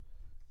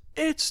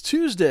It's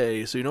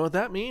Tuesday, so you know what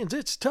that means.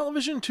 It's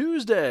Television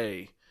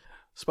Tuesday.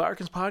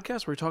 Spyarkin's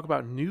podcast where we talk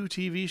about new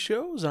TV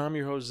shows. I'm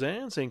your host,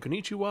 Zan, saying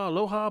konnichiwa,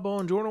 aloha,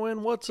 bonjour,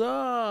 and what's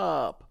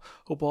up?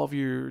 Hope all of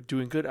you are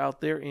doing good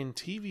out there in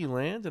TV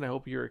land, and I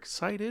hope you're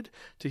excited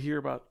to hear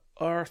about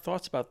our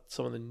thoughts about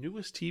some of the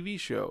newest TV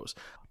shows.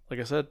 Like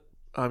I said,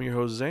 I'm your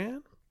host,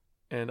 Zan,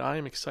 and I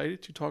am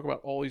excited to talk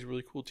about all these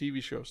really cool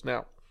TV shows.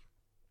 Now,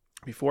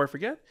 before I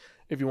forget,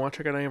 if you want to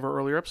check out any of our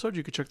earlier episodes,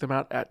 you can check them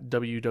out at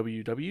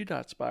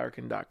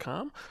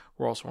www.spyarkin.com.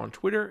 We're also on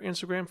Twitter,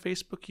 Instagram,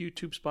 Facebook,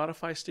 YouTube,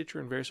 Spotify,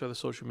 Stitcher, and various other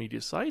social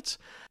media sites.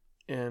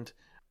 And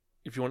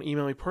if you want to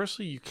email me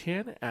personally, you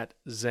can at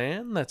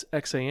Zan, that's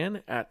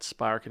X-A-N, at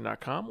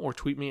spyarkin.com, or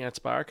tweet me at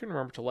spyarkin.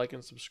 Remember to like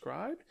and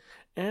subscribe.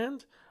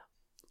 And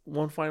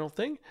one final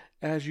thing,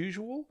 as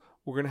usual,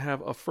 we're going to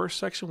have a first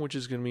section, which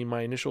is going to be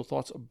my initial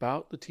thoughts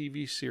about the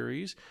TV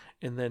series.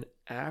 And then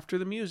after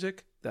the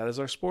music, that is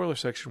our spoiler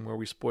section where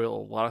we spoil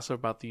a lot of stuff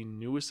about the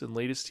newest and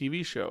latest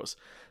TV shows.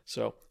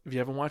 So if you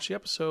haven't watched the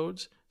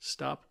episodes,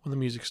 stop when the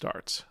music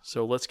starts.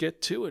 So let's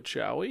get to it,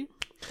 shall we?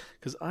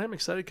 Because I'm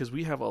excited because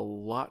we have a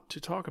lot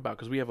to talk about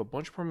because we have a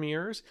bunch of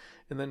premieres.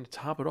 And then to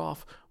top it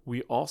off,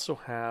 we also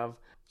have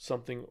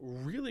something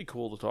really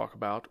cool to talk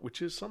about,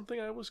 which is something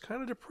I was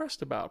kind of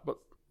depressed about. But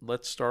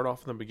let's start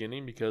off in the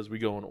beginning because we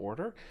go in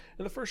order.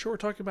 And the first show we're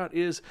talking about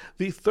is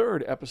the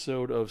third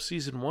episode of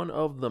Season 1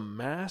 of The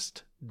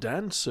Masked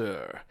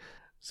Dancer.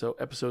 So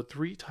episode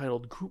 3,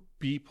 titled Group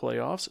B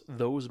Playoffs,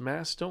 Those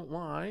Masks Don't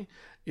Lie,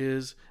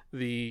 is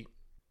the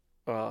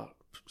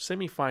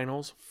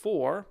semifinals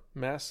for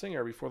Masked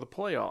Singer before the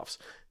playoffs.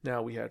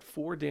 Now we had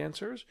 4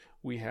 dancers.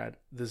 We had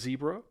the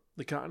zebra,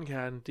 the cotton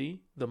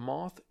candy, the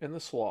moth, and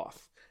the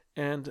sloth.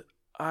 And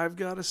I've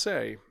got to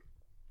say,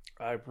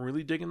 I'm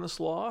really digging the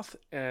sloth,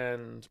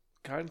 and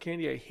cotton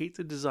candy I hate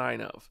the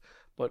design of,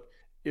 but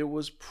it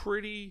was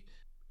pretty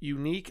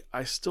unique.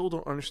 I still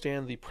don't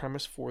understand the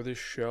premise for this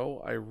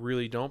show. I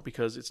really don't,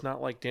 because it's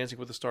not like Dancing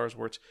with the Stars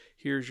where it's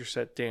here's your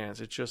set dance.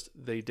 It's just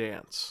they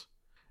dance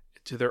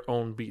to their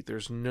own beat.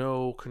 There's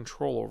no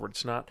control over it.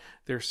 It's not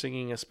they're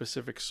singing a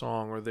specific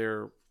song or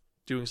they're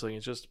doing something.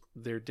 It's just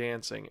they're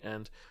dancing,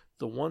 and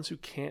the ones who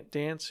can't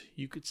dance,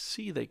 you could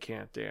see they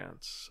can't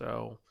dance.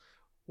 So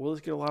will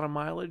it get a lot of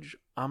mileage?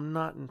 I'm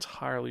not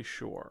entirely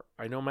sure.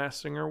 I know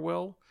Masked Singer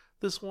will.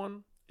 This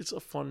one, it's a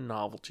fun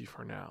novelty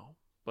for now,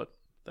 but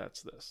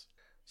that's this.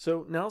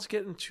 So now let's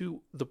get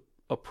into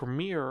a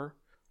premiere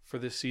for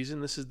this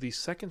season. This is the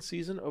second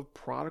season of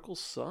Prodigal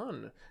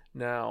Son.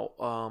 Now,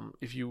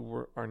 if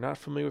you are not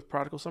familiar with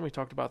Prodigal Son, we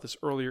talked about this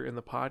earlier in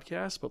the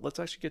podcast, but let's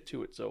actually get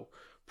to it. So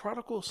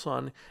Prodigal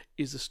Son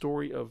is the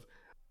story of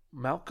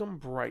Malcolm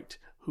Bright,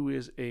 who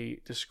is a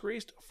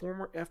disgraced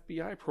former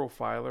FBI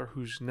profiler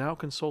who's now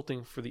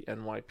consulting for the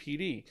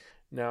NYPD.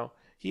 Now,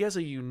 he has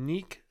a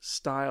unique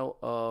style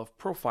of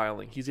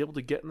profiling. He's able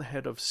to get in the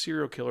head of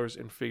serial killers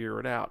and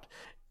figure it out.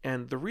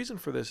 And the reason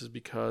for this is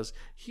because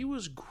he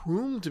was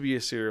groomed to be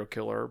a serial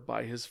killer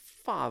by his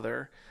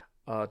father,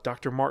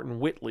 Dr. Martin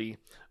Whitley,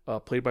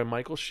 played by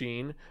Michael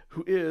Sheen,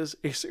 who is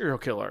a serial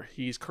killer.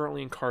 He's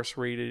currently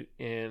incarcerated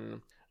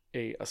in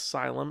a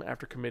asylum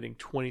after committing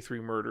 23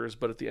 murders,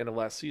 but at the end of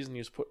last season he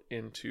was put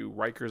into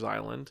Rikers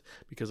Island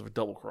because of a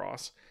double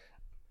cross.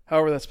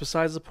 However, that's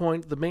besides the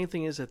point. The main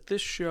thing is that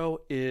this show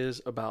is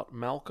about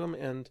Malcolm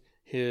and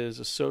his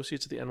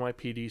associates at the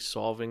NYPD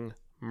solving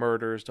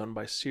murders done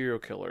by serial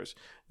killers.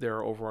 There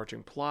are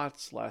overarching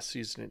plots. Last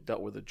season it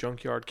dealt with a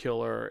junkyard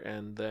killer,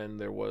 and then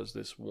there was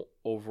this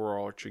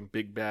overarching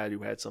big bad who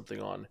had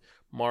something on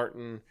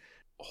Martin,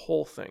 a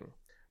whole thing.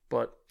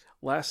 But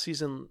last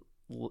season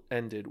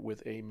ended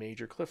with a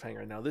major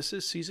cliffhanger. Now, this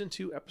is season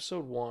 2,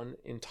 episode 1,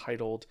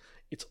 entitled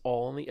It's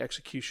All in the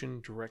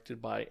Execution,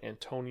 directed by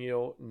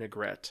Antonio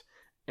Negrete,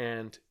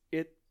 and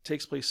it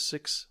takes place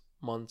 6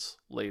 months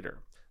later.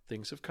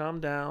 Things have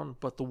calmed down,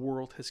 but the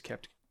world has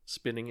kept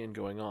spinning and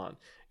going on.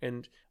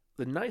 And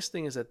the nice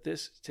thing is that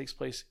this takes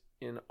place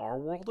in our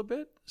world a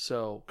bit.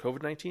 So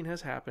COVID-19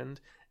 has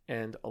happened,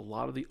 and a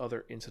lot of the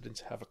other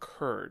incidents have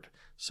occurred.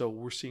 So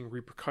we're seeing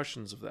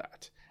repercussions of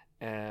that.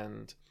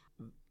 And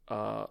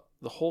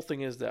the whole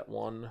thing is that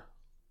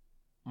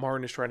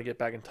Martin is trying to get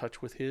back in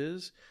touch with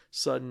his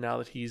son now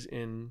that he's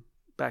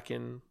back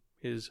in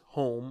his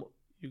home,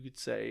 you could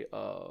say,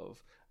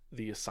 of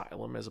the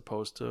asylum as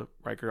opposed to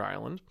Riker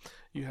Island.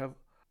 You have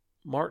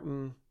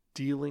Martin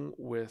dealing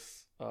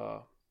with,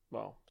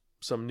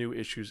 some new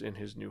issues in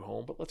his new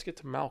home. But let's get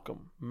to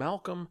Malcolm.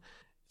 Malcolm,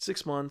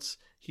 6 months,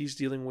 he's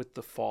dealing with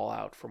the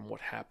fallout from what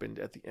happened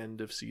at the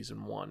end of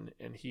season 1,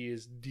 and he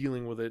is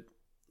dealing with it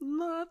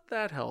not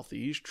that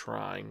healthy. He's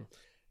trying.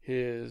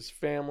 His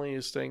family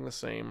is staying the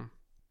same.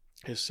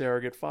 His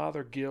surrogate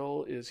father,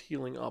 Gil, is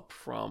healing up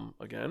from,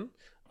 again,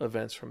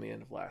 events from the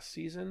end of last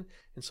season.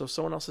 And so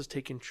someone else has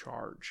taken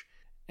charge.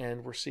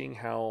 And we're seeing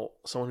how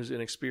someone who's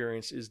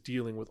inexperienced is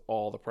dealing with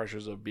all the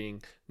pressures of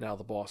being now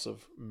the boss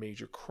of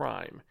major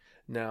crime.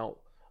 Now,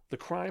 the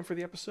crime for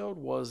the episode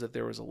was that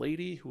there was a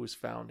lady who was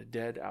found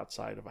dead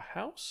outside of a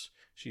house.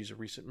 She's a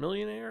recent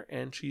millionaire,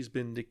 and she's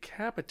been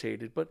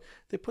decapitated, but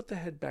they put the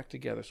head back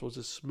together, so it's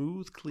a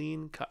smooth,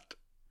 clean cut.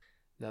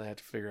 Now they have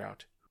to figure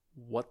out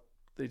what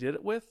they did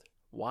it with,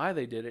 why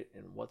they did it,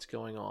 and what's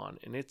going on.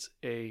 And it's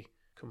a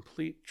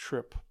complete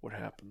trip what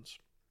happens.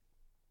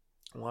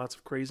 Lots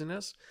of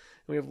craziness.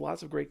 And we have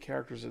lots of great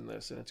characters in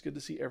this, and it's good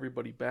to see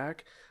everybody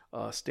back.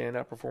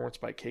 Standout performance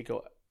by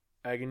Keiko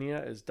Agnew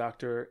as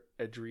Dr.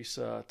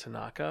 Idrissa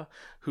Tanaka,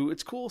 who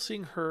it's cool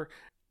seeing her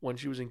when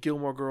she was in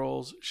Gilmore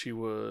Girls. She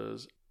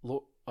was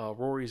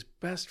Rory's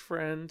best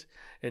friend,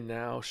 and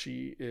now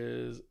she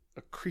is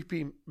a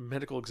creepy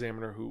medical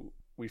examiner who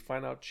we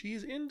find out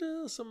she's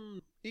into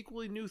some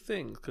equally new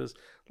things, because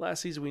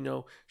last season we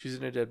know she's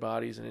into dead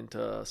bodies and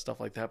into stuff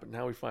like that, but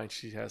now we find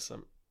she has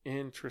some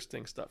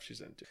interesting stuff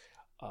she's into.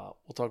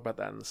 We'll talk about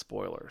that in the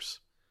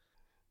spoilers.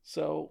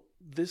 So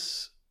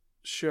this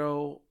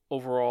show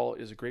overall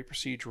is a great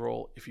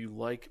procedural. If you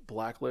like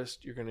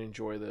Blacklist, you're going to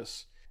enjoy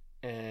this,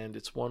 and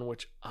it's one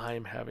which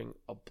I'm having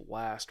a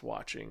blast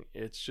watching.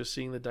 It's just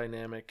seeing the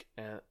dynamic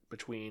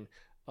between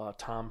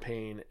Tom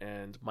Paine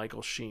and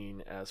Michael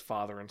Sheen as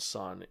father and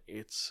son.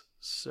 It's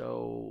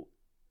so,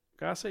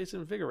 gotta say, it's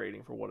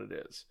invigorating for what it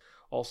is.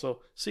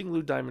 Also, seeing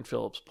Lou Diamond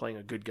Phillips playing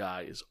a good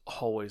guy is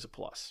always a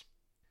plus.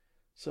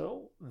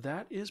 So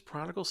that is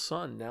Prodigal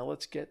Son. Now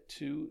let's get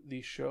to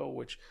the show,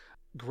 which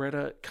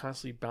Greta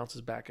constantly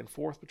bounces back and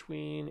forth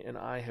between, and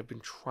I have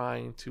been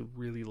trying to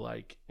really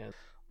like and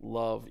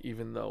love,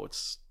 even though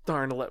it's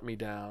starting to let me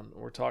down.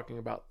 We're talking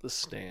about The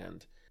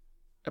Stand,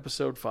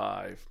 Episode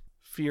 5,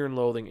 Fear and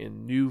Loathing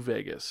in New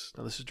Vegas.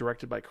 Now, this is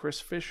directed by Chris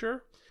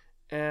Fisher,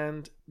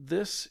 and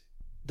this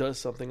does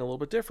something a little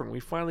bit different. We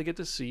finally get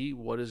to see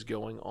what is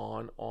going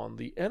on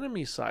the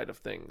enemy side of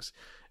things.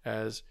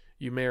 As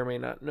you may or may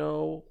not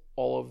know,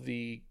 all of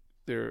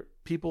their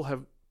people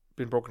have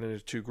been broken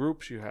into two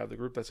groups. You have the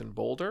group that's in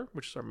Boulder,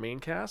 which is our main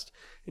cast,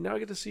 and now I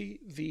get to see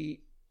the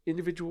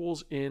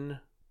individuals in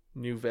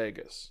New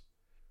Vegas,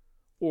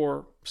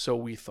 or so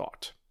we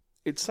thought.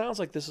 It sounds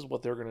like this is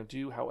what they're going to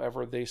do.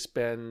 However, they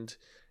spend,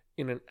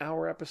 in an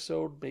hour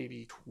episode,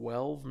 maybe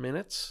 12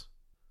 minutes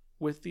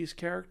with these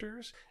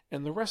characters,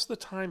 and the rest of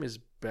the time is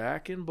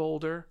back in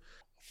Boulder,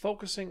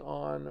 focusing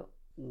on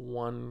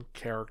one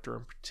character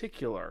in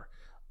particular.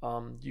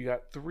 You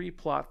got three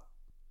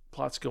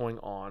plots going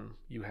on.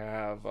 You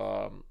have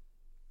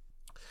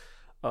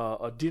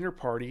a dinner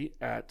party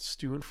at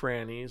Stu and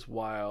Franny's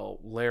while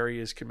Larry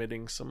is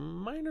committing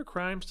some minor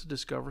crimes to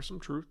discover some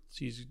truth.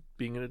 He's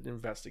being an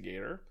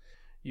investigator.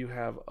 You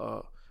have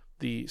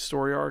the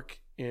story arc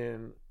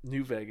in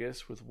New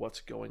Vegas with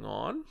what's going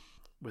on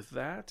with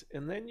that.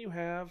 And then you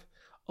have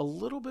a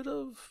little bit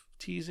of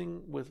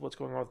teasing with what's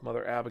going on with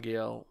Mother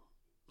Abigail.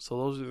 So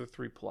those are the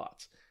three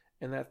plots.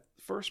 And that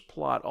first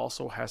plot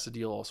also has to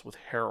deal also with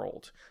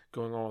Harold,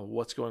 going on with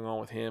what's going on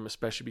with him,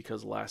 especially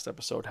because last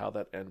episode, how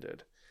that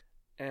ended.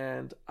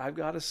 And I've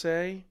got to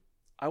say,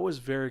 I was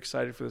very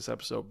excited for this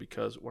episode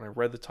because when I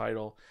read the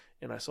title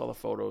and I saw the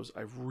photos,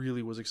 I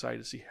really was excited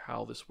to see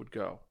how this would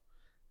go.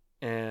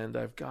 And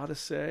I've got to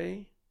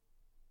say,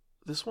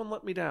 this one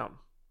let me down.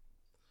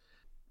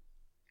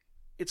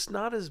 It's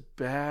not as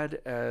bad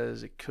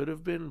as it could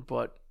have been,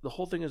 but the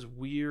whole thing is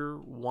we're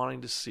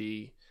wanting to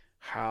see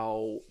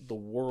how the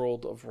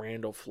world of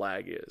Randall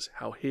Flagg is,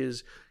 how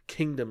his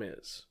kingdom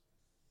is,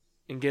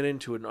 and get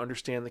into it and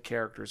understand the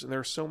characters. And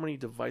there are so many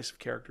divisive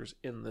characters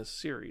in this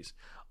series.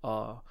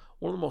 One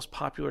of the most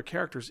popular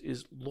characters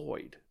is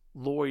Lloyd.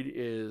 Lloyd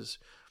is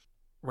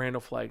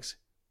Randall Flagg's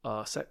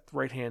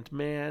right-hand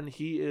man.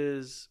 He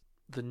is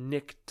the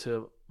Nick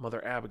to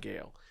Mother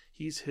Abigail.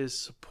 He's his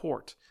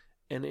support.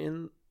 And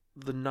in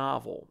the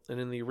novel and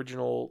in the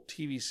original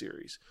TV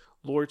series,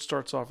 Lloyd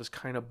starts off as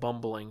kind of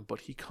bumbling,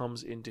 but he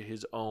comes into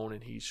his own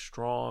and he's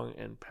strong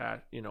and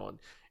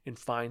and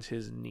finds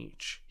his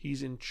niche.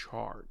 He's in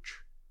charge.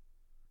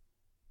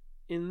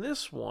 In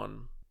this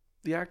one,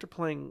 the actor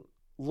playing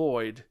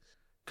Lloyd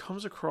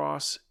comes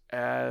across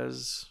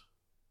as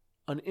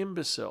an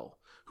imbecile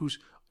who's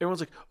everyone's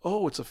like,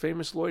 "Oh, it's a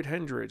famous Lloyd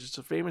Hendridge. It's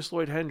a famous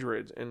Lloyd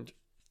Hendridge." And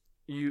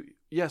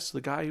yes,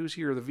 the guy who's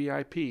here, the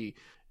VIP,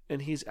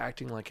 and he's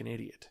acting like an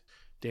idiot.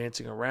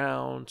 Dancing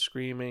around,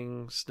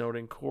 screaming,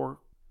 snorting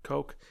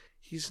coke.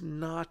 He's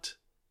not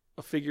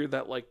a figure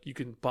that you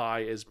can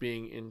buy as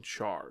being in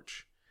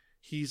charge.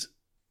 He's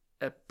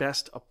at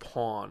best a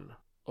pawn,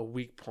 a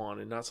weak pawn,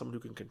 and not someone who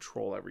can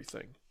control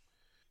everything.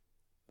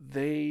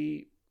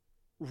 They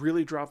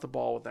really dropped the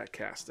ball with that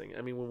casting.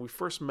 I mean, when we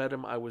first met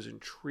him, I was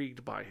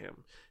intrigued by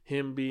him.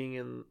 Him being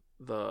in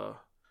the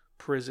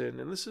prison,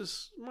 and this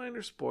is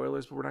minor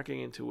spoilers, but we're not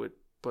getting into it,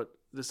 but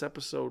this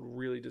episode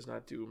really does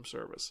not do him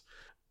service.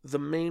 The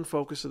main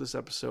focus of this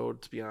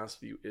episode, to be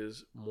honest with you,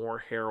 is more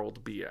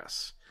Harold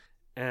BS.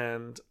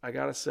 And I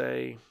gotta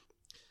say,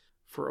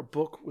 for a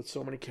book with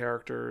so many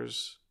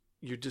characters,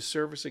 you're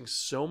disservicing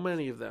so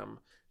many of them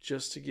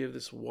just to give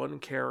this one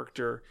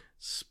character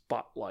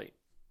spotlight.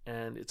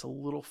 And it's a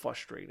little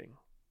frustrating.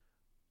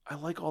 I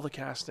like all the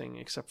casting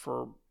except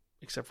for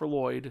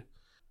Lloyd.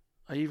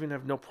 I even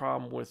have no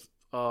problem with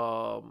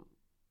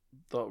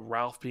the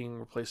Ralph being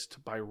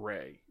replaced by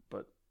Ray.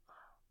 But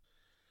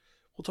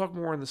we'll talk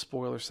more in the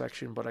spoiler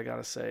section. But I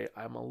gotta say,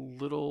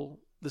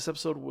 this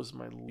episode was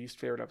my least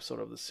favorite episode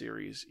of the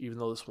series, even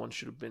though this one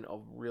should have been a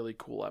really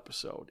cool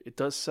episode. It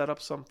does set up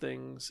some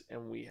things,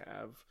 and we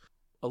have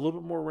a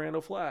little bit more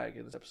Randall Flagg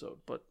in this episode,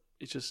 but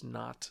it's just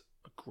not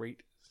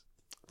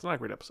it's not a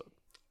great episode.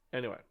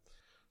 Anyway,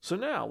 so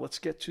now let's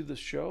get to the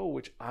show,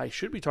 which I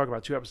should be talking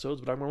about 2 episodes,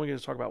 but I'm only going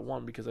to talk about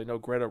 1 because I know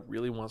Greta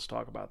really wants to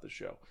talk about the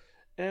show.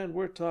 And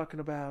we're talking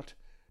about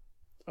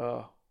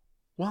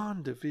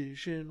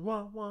WandaVision,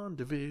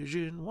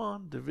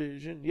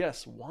 WandaVision.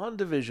 Yes,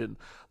 WandaVision,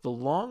 the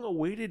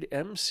long-awaited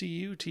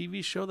MCU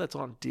TV show that's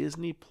on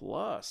Disney+.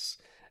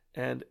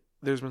 And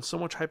there's been so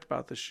much hype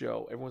about this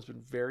show. Everyone's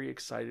been very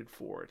excited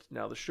for it.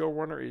 Now, the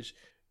showrunner is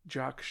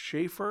Jock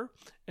Schaefer,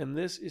 and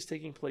this is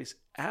taking place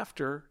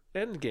after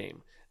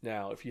Endgame.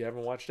 Now, if you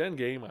haven't watched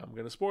Endgame, I'm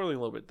going to spoil you a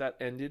little bit. That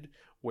ended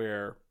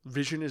where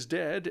Vision is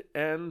dead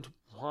and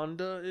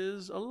Wanda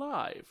is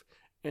alive.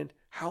 And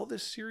how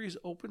this series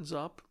opens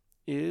up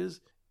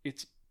is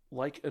it's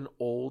like an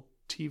old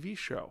TV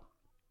show.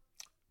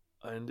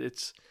 And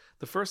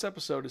the first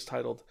episode is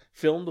titled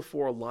Filmed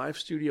Before a Live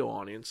Studio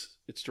Audience.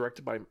 It's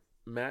directed by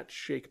Matt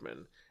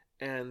Shakman,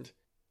 and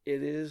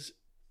it is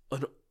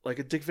like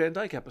a Dick Van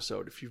Dyke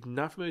episode. If you're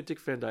not familiar with Dick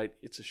Van Dyke,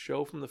 it's a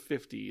show from the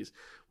 50s,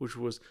 which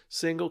was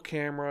single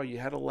camera. You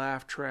had a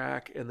laugh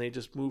track, and they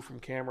just moved from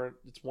camera.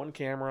 It's one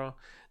camera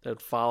that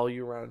would follow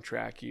you around and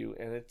track you,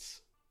 and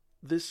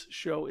this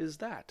show is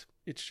that.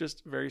 It's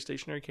just very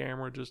stationary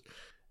camera,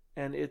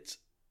 and it's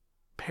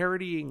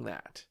parodying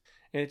that.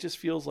 And it just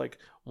feels like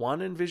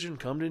Wanda and Vision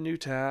come to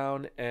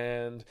Newtown,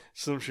 and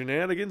some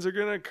shenanigans are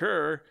going to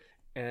occur.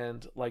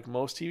 And like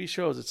most TV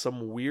shows, it's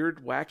some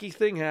weird, wacky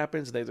thing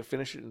happens, and they have to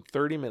finish it in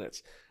 30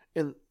 minutes.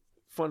 And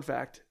fun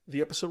fact, the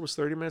episode was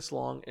 30 minutes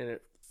long, and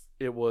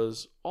it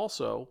was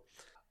also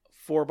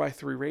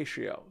 4:3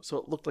 ratio. So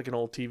it looked like an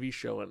old TV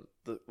show, and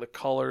the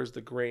colors, the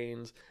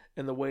grains,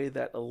 and the way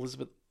that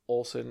Elizabeth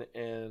Olsen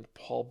and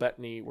Paul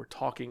Bettany were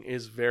talking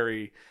is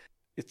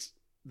it's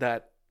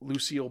that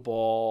Lucille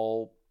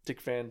Ball,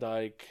 Dick Van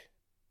Dyke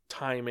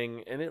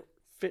timing, and it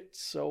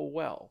fits so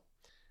well.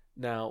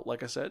 Now,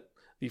 like I said,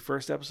 the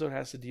first episode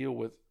has to deal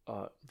with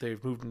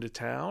they've moved into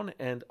town,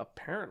 and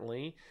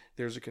apparently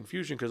there's a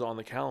confusion because on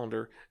the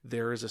calendar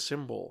there is a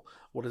symbol.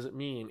 What does it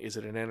mean? Is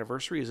it an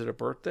anniversary? Is it a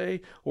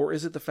birthday? Or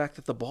is it the fact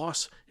that the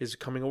boss is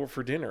coming over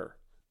for dinner?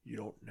 You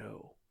don't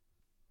know.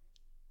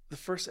 The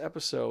first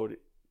episode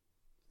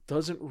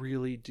doesn't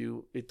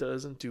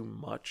do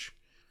much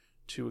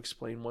to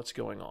explain what's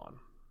going on.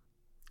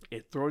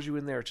 It throws you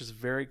in there. It's just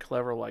very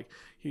clever, like,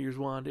 here's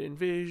Wanda and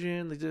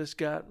Vision, they just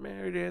got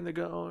married and they're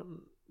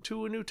going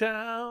to a new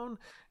town,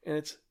 and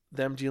it's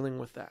them dealing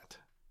with that.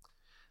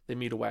 They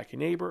meet a wacky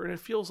neighbor, and it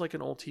feels like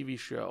an old TV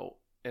show,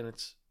 and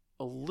it's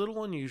a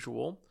little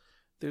unusual.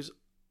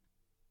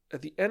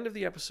 At the end of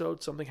the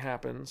episode, something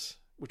happens,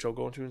 which I'll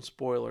go into in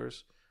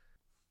spoilers,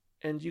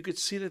 and you could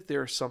see that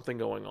there's something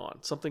going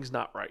on. Something's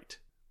not right,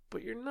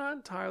 but you're not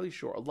entirely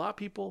sure. A lot of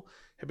people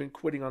have been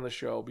quitting on the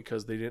show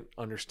because they didn't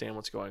understand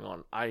what's going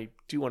on. I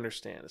do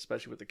understand,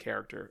 especially with the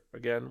character.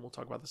 Again, we'll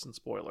talk about this in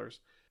spoilers,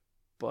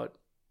 but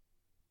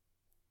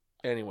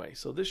anyway,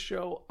 so this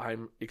show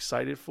I'm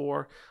excited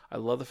for. I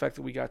love the fact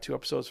that we got 2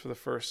 episodes for the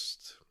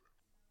first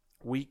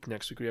week.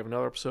 Next week we have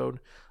another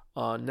episode.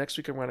 Next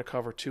week I'm going to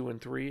cover 2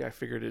 and 3. I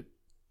figured it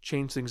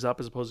change things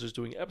up as opposed to just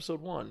doing episode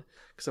 1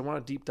 because I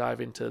want to deep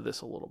dive into this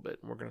a little bit,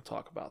 and we're going to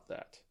talk about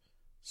that.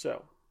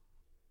 So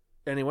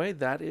anyway,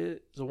 that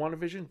is the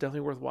WandaVision. Definitely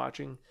worth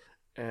watching.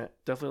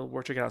 Definitely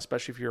worth checking out,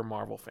 especially if you're a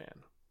Marvel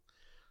fan.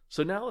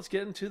 So now let's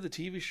get into the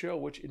TV show,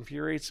 which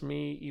infuriates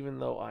me, even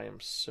though I am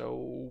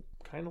so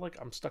kind of like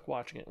I'm stuck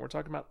watching it. We're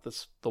talking about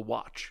The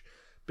Watch,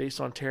 based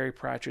on Terry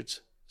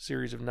Pratchett's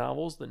series of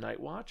novels, The Night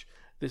Watch.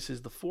 This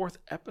is the 4th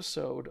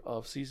episode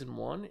of season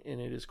 1, and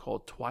it is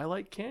called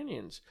Twilight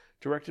Canyons,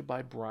 directed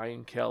by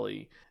Brian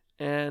Kelly.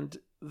 And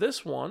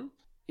this one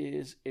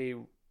is a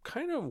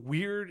kind of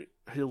weird,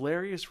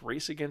 hilarious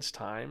race against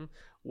time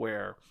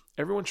where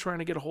everyone's trying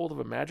to get a hold of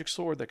a magic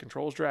sword that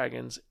controls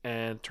dragons,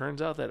 and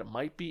turns out that it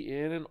might be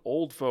in an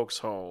old folks'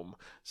 home.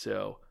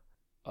 So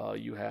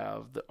you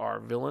have our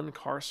villain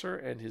Carcer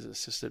and his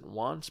assistant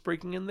Wance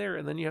breaking in there,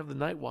 and then you have the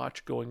Night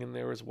Watch going in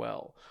there as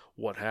well.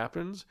 What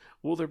happens?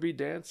 Will there be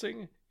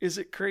dancing? Is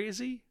it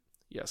crazy?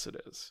 Yes, it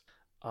is.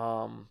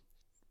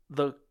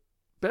 The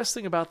best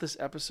thing about this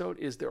episode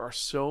is there are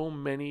so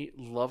many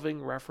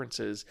loving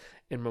references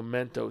and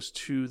mementos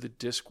to the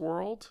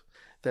Discworld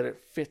that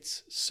it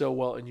fits so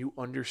well, and you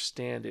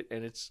understand it,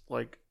 and it's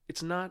like,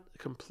 it's not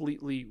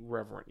completely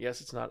reverent. Yes,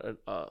 it's not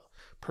a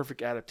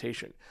perfect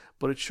adaptation,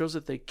 but it shows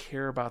that they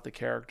care about the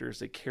characters,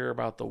 they care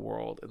about the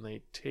world, and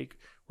they take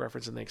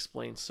reference and they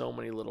explain so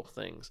many little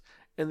things.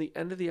 And the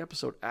end of the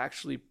episode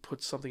actually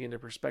puts something into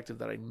perspective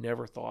that I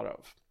never thought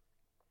of,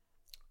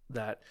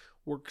 that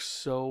works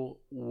so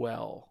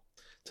well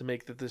to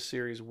make that this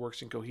series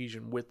works in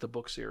cohesion with the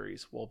book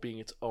series while being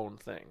its own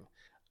thing.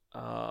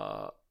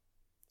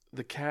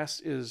 The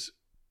cast is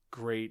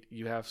great.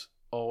 You have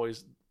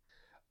always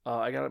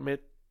I gotta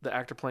admit, the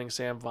actor playing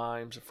Sam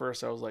Vimes, at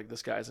first I was like,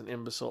 this guy's an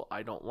imbecile.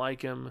 I don't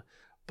like him.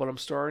 But I'm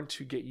starting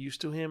to get used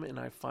to him, and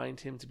I find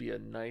him to be a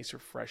nice,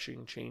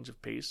 refreshing change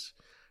of pace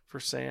for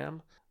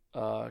Sam.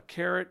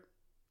 Carrot,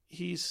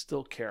 he's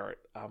still Carrot.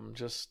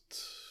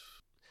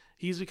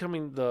 He's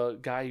becoming the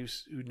guy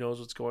who knows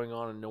what's going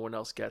on and no one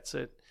else gets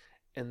it.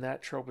 And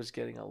that trope is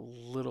getting a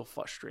little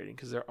frustrating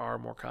because there are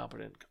more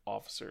competent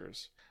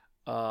officers.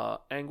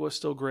 Angwa's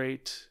still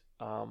great.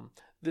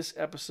 This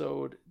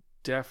episode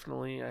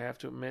definitely, I have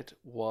to admit,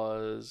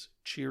 was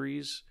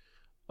Cheery's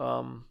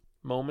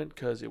moment,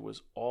 because it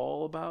was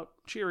all about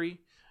Cheery,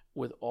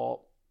 with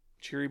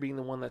Cheery being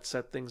the one that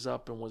set things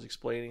up and was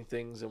explaining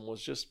things and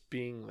was just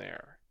being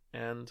there.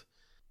 And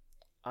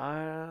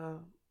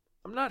I'm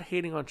not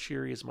hating on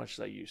Cheery as much as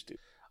I used to.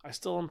 I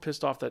still am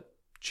pissed off that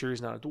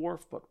Cheery's not a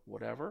dwarf, but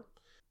whatever.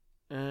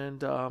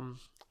 And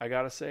I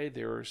gotta say,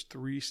 there's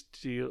 3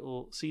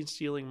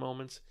 scene-stealing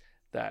moments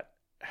that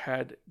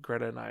had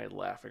Greta and I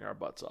laughing our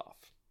butts off.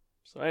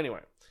 So anyway,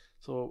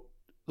 so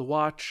the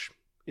watch,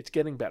 it's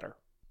getting better.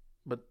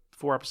 But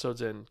 4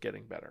 episodes in,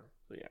 getting better.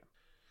 So yeah.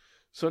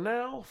 So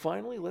now,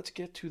 finally, let's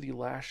get to the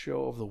last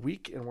show of the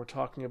week, and we're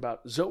talking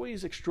about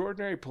Zoey's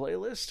Extraordinary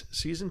Playlist,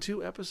 Season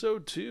 2,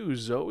 Episode 2,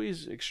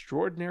 Zoey's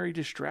Extraordinary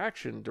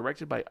Distraction,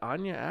 directed by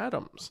Anya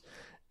Adams.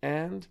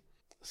 And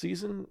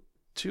Season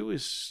 2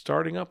 is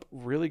starting up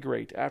really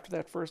great. After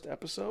that first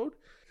episode,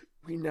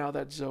 we now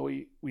know that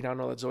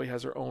Zoey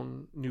has her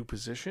own new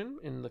position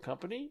in the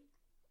company.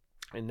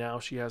 And now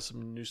she has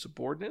some new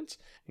subordinates,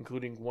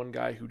 including one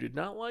guy who did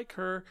not like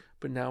her,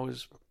 but now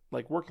is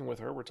like working with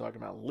her. We're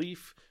talking about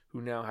Leaf,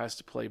 who now has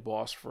to play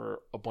boss for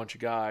a bunch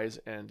of guys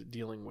and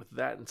dealing with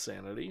that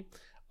insanity.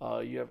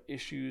 You have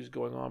issues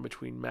going on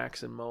between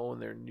Max and Mo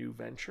and their new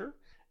venture.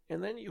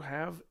 And then you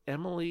have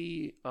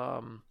Emily,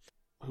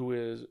 who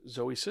is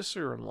Zoey's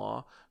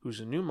sister-in-law, who's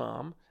a new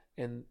mom,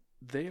 and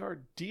they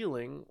are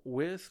dealing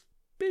with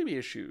baby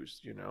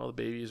issues. You know, the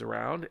baby is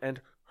around, and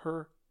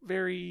her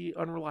very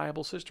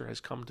unreliable sister has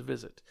come to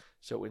visit.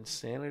 So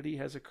insanity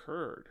has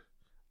occurred.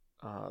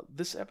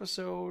 This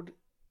episode...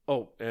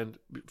 Oh, and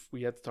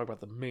we have to talk about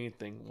the main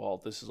thing while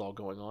this is all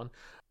going on.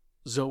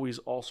 Zoey's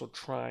also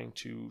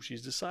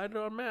she's decided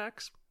on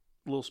Max.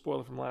 A little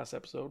spoiler from last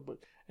episode,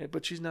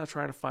 but she's now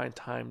trying to find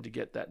time to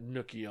get that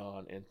nookie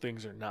on, and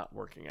things are not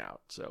working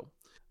out. So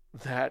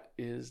that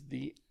is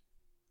the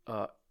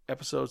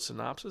episode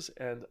synopsis,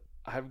 and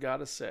I've got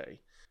to say,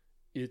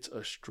 it's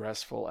a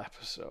stressful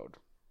episode.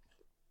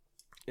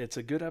 It's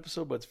a good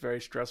episode, but it's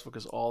very stressful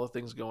because all the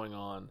things going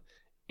on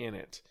in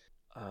it.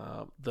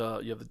 You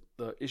have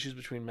the issues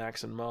between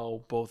Max and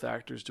Mo, both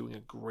actors doing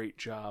a great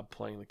job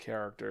playing the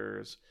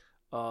characters.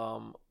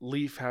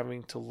 Leaf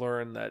having to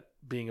learn that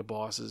being a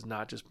boss is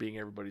not just being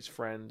everybody's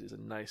friend is a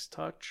nice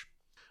touch.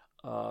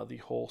 The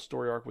whole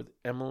story arc with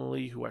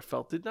Emily, who I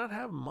felt did not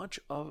have much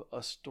of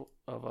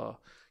a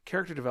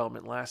character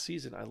development last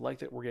season. I like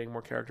that we're getting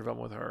more character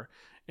development with her,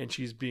 and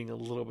she's being a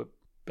little bit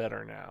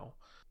better now.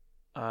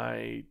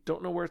 I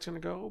don't know where it's going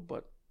to go,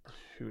 but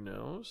who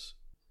knows?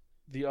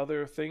 The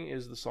other thing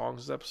is the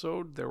songs this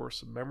episode. There were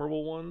some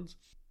memorable ones,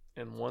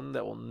 and one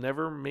that will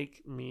never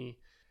make me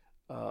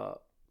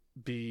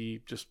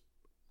just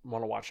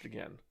want to watch it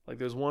again. Like,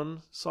 there's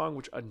one song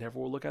which I never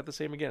will look at the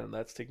same again, and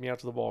that's Take Me Out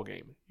to the Ball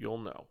Game. You'll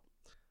know.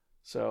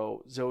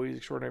 So, Zoey's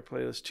Extraordinary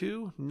Playlist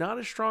 2, not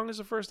as strong as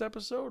the first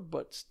episode,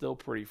 but still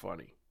pretty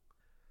funny.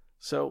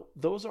 So,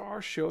 those are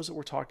our shows that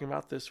we're talking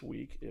about this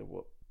week.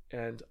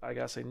 And I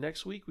gotta say,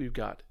 next week we've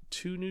got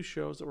 2 new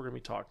shows that we're going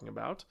to be talking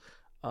about.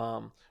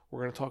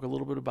 We're going to talk a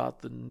little bit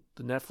about the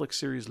Netflix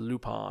series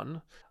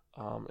Lupin.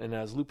 And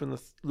as Lupin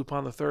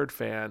the Third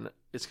fan,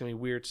 it's going to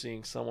be weird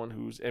seeing someone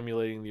who's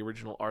emulating the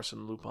original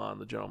Arsène Lupin,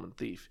 the Gentleman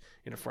Thief,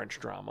 in a French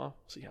drama.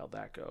 See how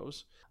that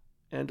goes.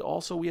 And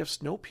also we have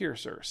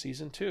Snowpiercer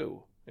Season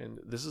 2. And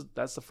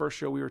that's the first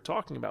show we were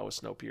talking about with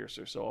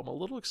Snowpiercer. So I'm a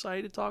little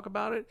excited to talk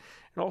about it,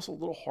 and also a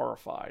little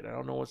horrified. I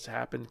don't know what's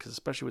happened, because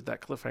especially with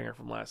that cliffhanger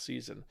from last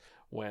season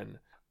when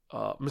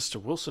Mr.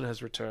 Wilson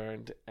has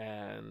returned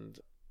and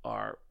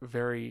our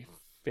very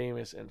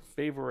famous and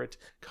favorite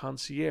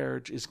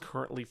concierge is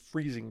currently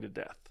freezing to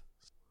death.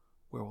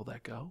 Where will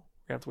that go? We're going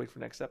to have to wait for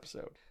next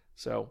episode.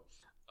 So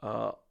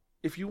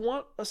if you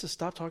want us to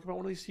stop talking about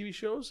one of these TV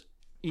shows,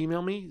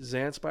 email me,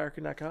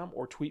 zanspirekin.com,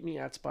 or tweet me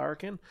at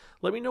Spirekin.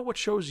 Let me know what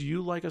shows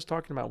you like us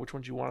talking about, which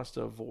ones you want us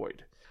to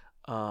avoid.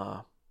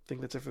 I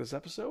think that's it for this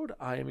episode.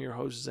 I am your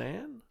host,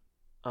 Zan.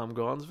 I'm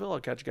Gonzville. I'll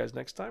catch you guys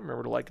next time.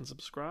 Remember to like and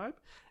subscribe.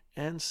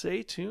 And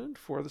stay tuned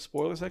for the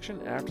spoiler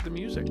section after the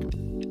music.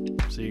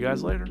 See you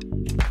guys later.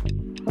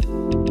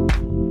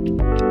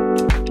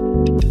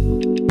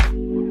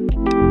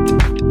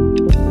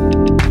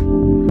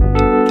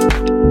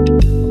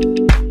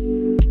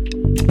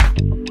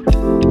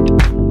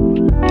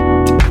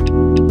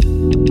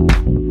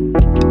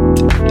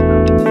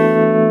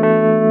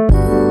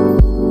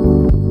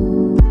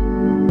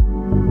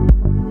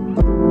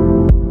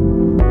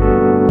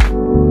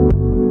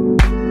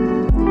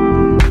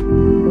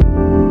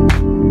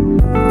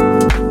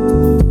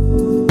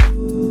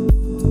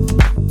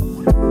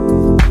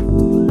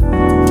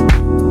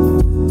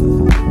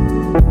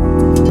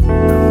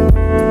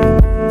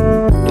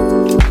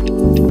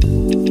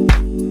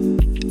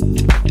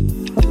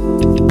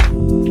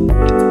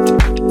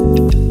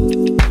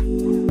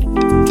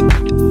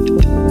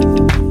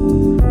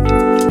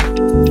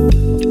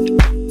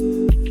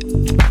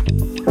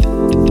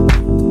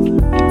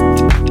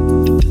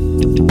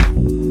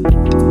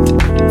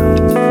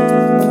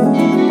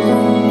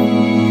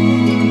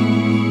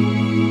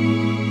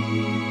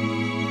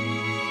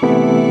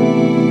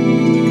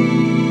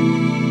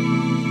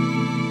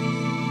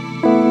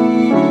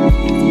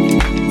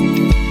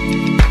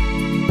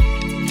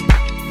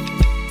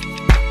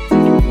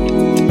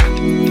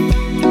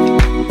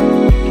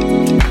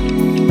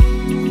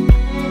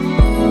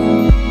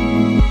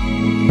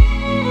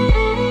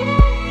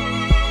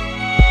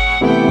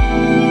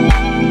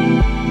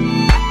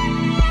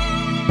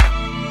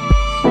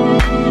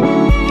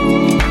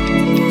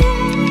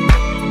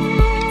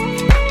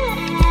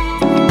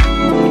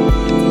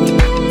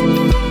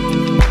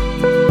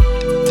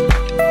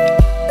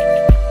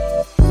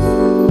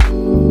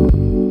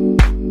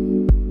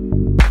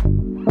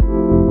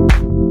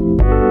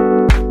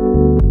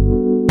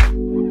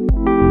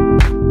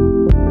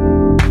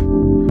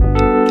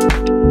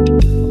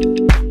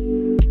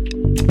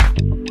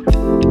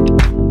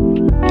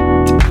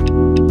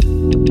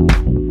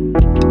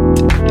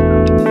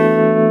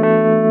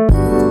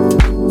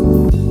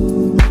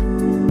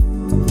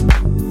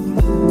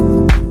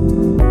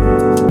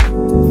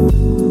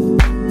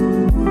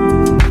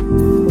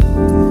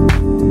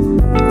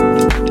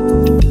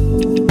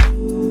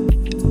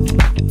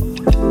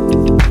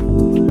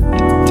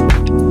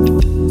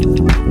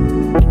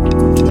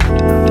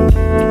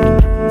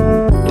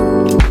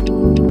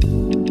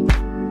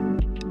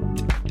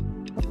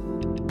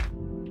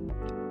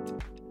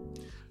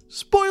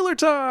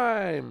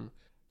 time.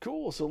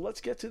 Cool, so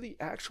let's get to the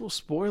actual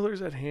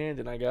spoilers at hand,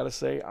 and I gotta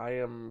say, I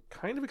am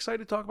kind of excited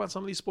to talk about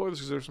some of these spoilers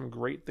because there's some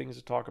great things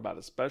to talk about,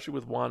 especially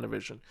with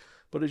WandaVision.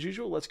 But as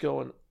usual, let's go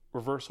in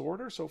reverse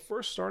order. So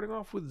first, starting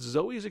off with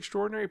Zoe's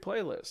Extraordinary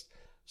Playlist.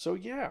 So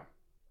yeah,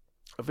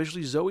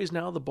 officially Zoe's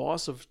now the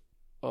boss of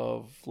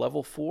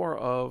level 4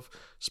 of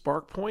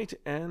Spark Point,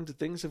 and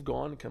things have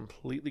gone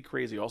completely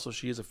crazy. Also,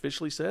 she has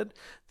officially said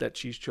that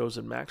she's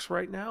chosen Max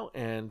right now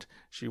and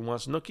she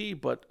wants Nookie,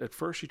 but at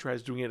first she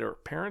tries doing it at her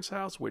parents'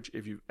 house, which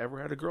if you've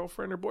ever had a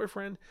girlfriend or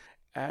boyfriend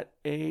at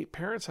a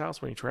parent's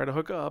house, when you try to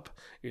hook up,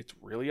 it's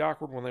really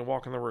awkward when they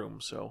walk in the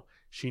room. So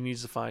she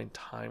needs to find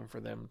time for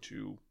them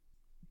to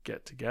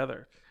get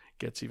together.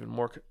 Gets even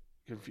more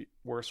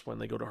worse when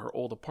they go to her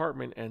old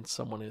apartment and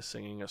someone is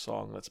singing a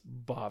song that's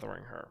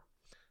bothering her.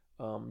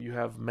 You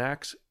have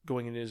Max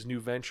going into his new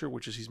venture,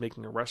 which is he's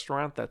making a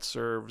restaurant that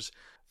serves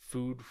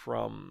food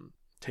from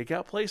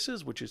takeout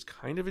places, which is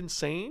kind of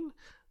insane.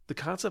 The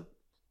concept,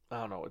 I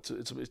don't know, it's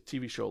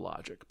TV show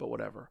logic, but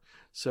whatever.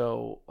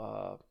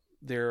 So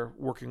they're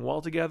working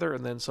well together,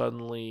 and then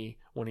suddenly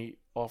when he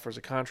offers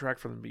a contract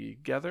for them to be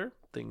together,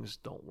 things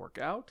don't work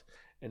out,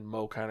 and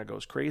Mo kind of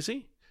goes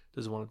crazy,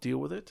 doesn't want to deal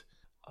with it.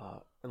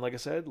 And like I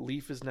said,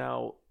 Leaf is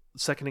now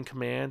second in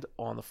command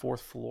on the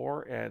 4th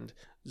floor, and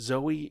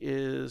Zoe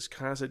is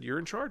kind of said, you're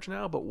in charge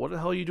now, but what the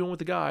hell are you doing with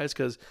the guys?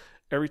 Because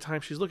every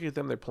time she's looking at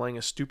them, they're playing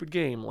a stupid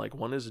game. Like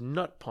one is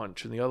Nut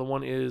Punch and the other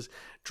one is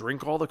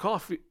Drink All the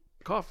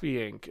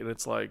Coffee Ink. And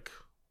it's like,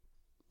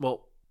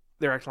 well,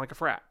 they're acting like a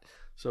frat.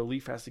 So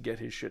Leaf has to get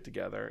his shit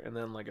together. And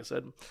then, like I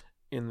said,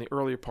 in the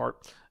earlier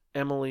part,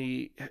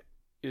 Emily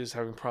is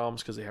having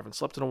problems because they haven't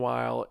slept in a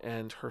while,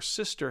 and her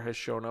sister has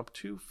shown up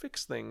to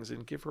fix things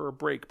and give her a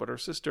break. But her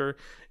sister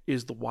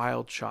is the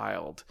wild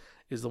child,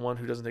 is the one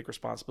who doesn't take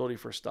responsibility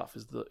for stuff,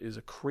 is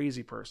a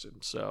crazy person.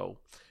 So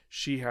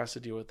she has to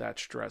deal with that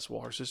stress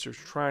while her sister's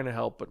trying to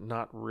help but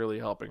not really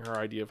helping. Her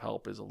idea of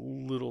help is a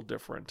little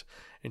different,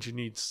 and she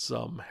needs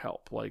some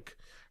help. Like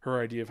her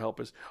idea of help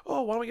is,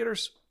 oh, why don't we get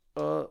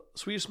her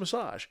Swedish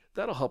massage?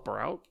 That'll help her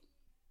out,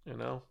 you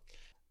know?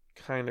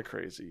 Kind of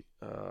crazy.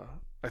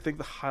 I think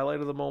the highlight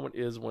of the moment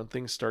is when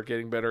things start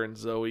getting better and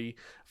Zoe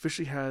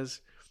officially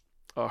has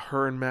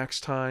her and Max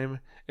time,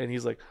 and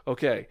he's like,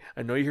 okay,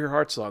 I know you hear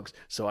heart songs,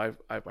 so I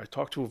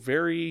talked to a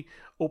very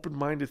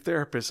open-minded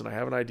therapist and I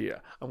have an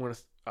idea.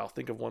 I'll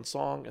think of one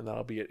song and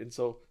that'll be it. And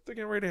so they're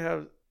getting ready to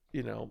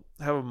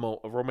have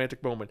a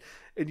romantic moment,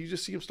 and you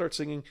just see him start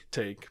singing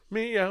 "Take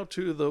Me Out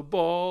to the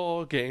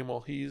Ball Game"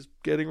 while he's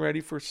getting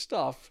ready for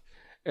stuff.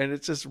 And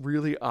it's just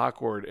really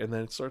awkward. And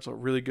then it starts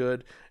out really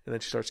good. And then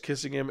she starts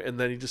kissing him. And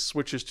then he just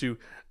switches to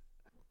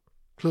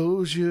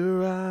close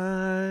your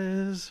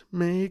eyes,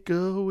 make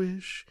a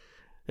wish,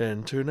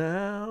 and turn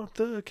out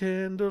the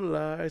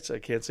candlelights. I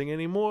can't sing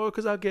anymore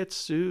because I'll get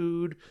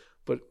sued.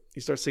 But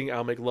he starts singing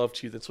I'll Make Love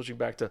to You. Then switching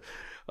back to,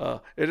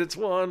 and it's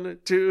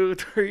 1, 2,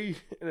 3.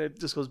 And it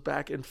just goes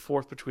back and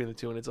forth between the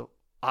two. And it's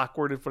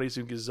awkward and funny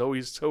soon because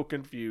Zoe's so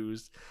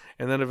confused,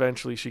 and then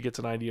eventually she gets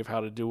an idea of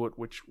how to do it,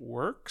 which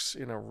works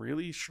in a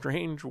really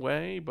strange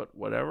way, but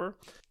whatever.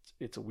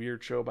 It's a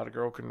weird show about a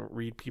girl who can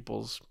read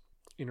people's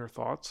inner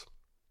thoughts.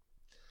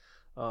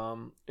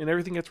 And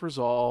everything gets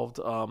resolved.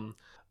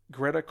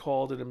 Greta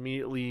called it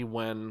immediately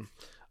when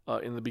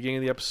in the beginning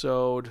of the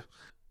episode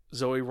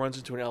Zoe runs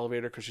into an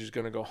elevator because she's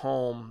going to go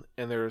home,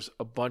 and there's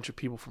a bunch of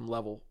people from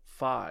level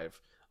 5,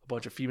 a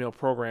bunch of female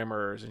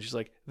programmers, and she's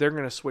like, they're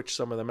going to switch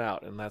some of them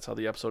out. And that's how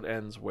the episode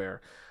ends,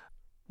 where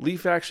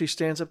Leaf actually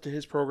stands up to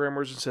his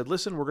programmers and said,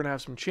 listen, we're going to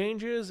have some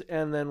changes.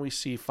 And then we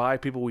see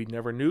 5 people we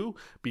never knew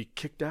be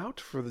kicked out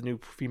for the new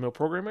female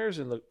programmers,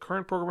 and the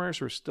current programmers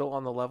who are still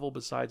on the level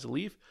besides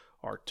Leaf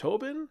are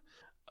Tobin,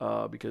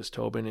 because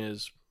Tobin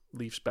is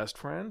Leaf's best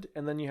friend,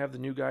 and then you have the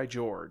new guy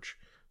George.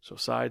 So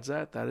besides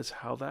that is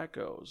how that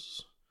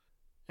goes.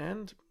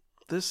 And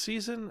this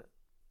season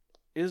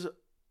is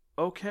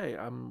okay.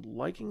 I'm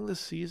liking this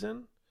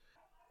season.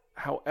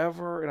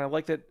 However, and I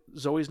like that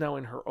Zoe's now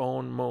in her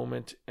own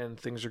moment and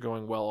things are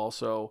going well.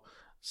 Also,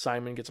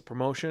 Simon gets a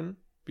promotion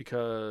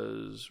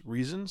because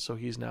reasons. So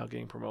he's now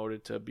getting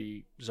promoted to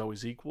be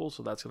Zoe's equal.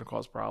 So that's going to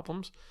cause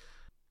problems.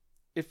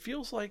 It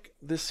feels like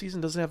this season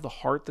doesn't have the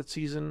heart that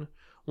season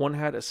 1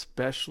 had,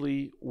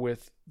 especially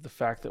with the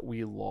fact that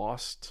we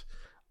lost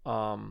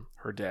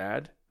her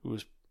dad,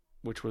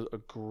 which was a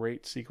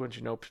great sequence.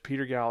 You know,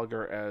 Peter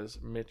Gallagher as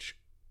Mitch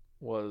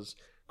was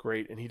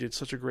great, and he did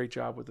such a great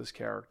job with this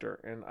character,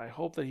 and I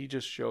hope that he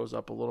just shows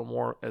up a little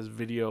more as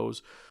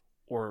videos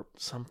or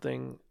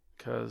something,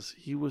 because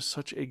he was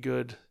such a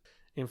good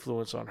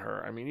influence on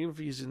her. I mean, even if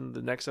he's in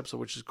the next episode,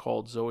 which is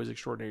called Zoe's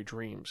Extraordinary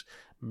Dreams,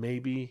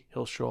 maybe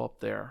he'll show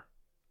up there.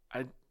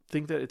 I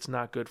think that it's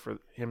not good for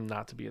him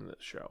not to be in this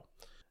show.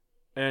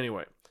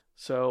 Anyway,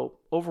 so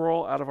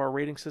overall, out of our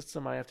rating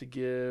system, I have to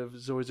give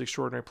Zoe's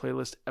Extraordinary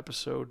Playlist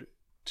episode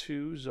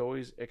 2,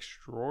 Zoe's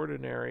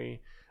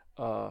Extraordinary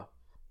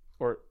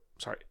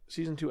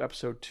season 2,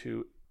 episode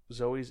 2,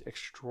 Zoe's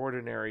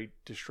Extraordinary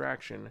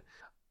Distraction.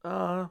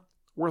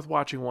 Worth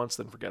watching once,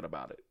 then forget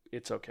about it.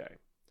 It's okay.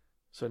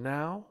 So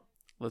now,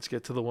 let's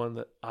get to the one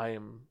that I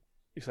am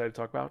excited to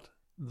talk about,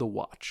 The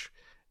Watch.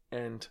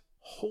 And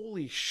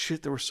holy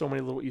shit, there were so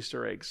many little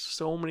Easter eggs.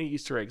 So many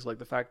Easter eggs. Like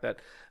the fact that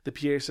the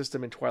PA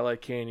system in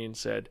Twilight Canyon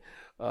said,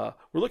 we're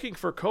looking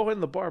for Cohen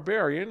the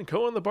Barbarian.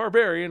 Cohen the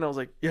Barbarian. I was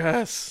like,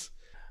 yes.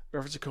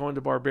 Reference to Cohen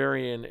the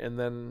Barbarian. And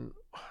then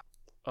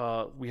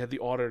we had the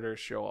auditors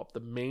show up. The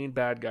main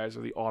bad guys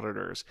are the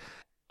auditors.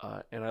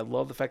 And I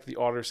love the fact that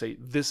the auditors say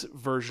this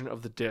version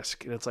of the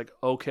disc. And it's like,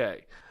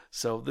 okay.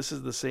 So this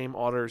is the same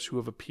auditors who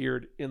have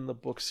appeared in the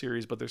book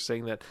series, but they're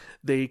saying that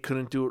they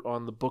couldn't do it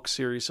on the book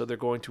series, so they're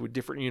going to a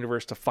different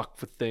universe to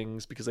fuck with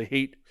things because they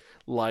hate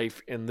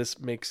life, and this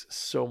makes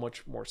so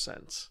much more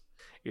sense.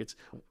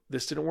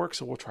 This didn't work,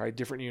 so we'll try a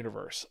different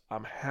universe.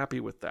 I'm happy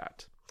with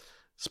that.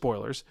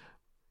 Spoilers.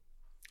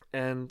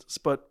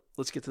 But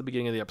let's get to the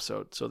beginning of the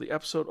episode. So the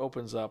episode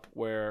opens up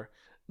where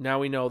now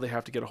we know they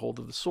have to get a hold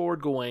of the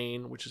sword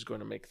Gawain, which is going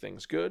to make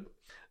things good.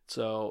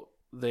 So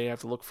they have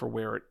to look for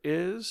where it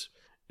is.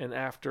 And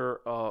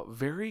after a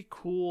very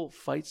cool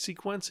fight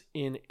sequence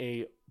in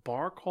a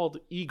bar called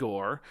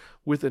Igor,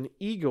 with an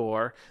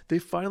Igor, they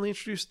finally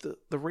introduced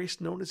the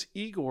race known as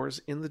Igors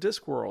in the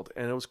Discworld.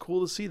 And it was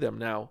cool to see them.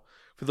 Now,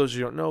 for those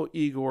who don't know,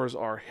 Igors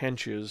are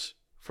henches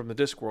from the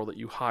Discworld that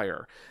you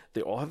hire.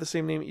 They all have the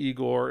same name,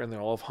 Igor, and they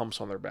all have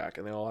humps on their back.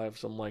 And they all have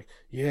some like,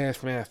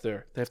 yes,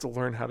 master. They have to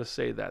learn how to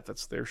say that.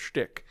 That's their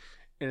shtick.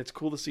 And it's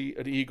cool to see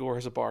an Igor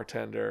as a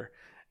bartender.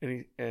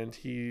 And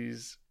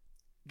he's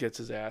gets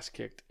his ass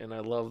kicked, and I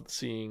love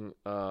seeing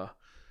Sybil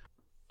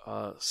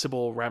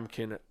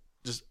Ramkin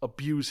just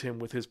abuse him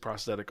with his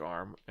prosthetic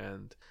arm,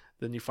 and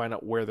then you find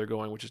out where they're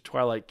going, which is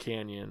Twilight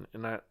Canyon.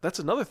 And that's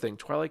another thing,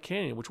 Twilight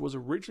Canyon, which was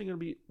originally going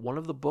to be one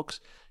of the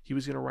books he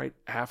was going to write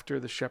after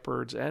The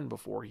Shepherd's End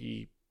before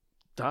he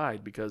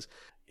died, because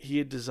he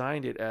had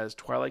designed it as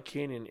Twilight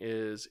Canyon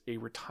is a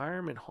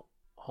retirement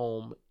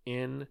home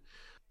in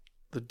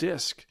the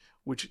disc,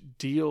 which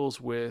deals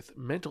with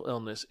mental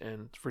illness.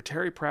 And for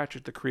Terry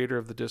Pratchett, the creator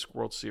of the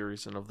Discworld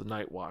series and of the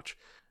Night Watch,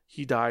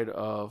 he died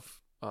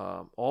of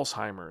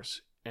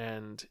Alzheimer's,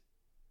 and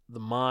the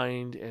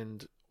mind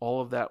and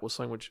all of that was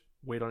something which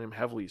weighed on him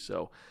heavily.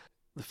 So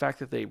the fact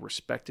that they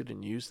respected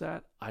and used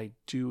that, I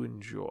do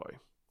enjoy.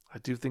 I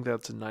do think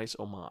that's a nice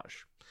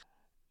homage.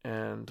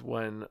 And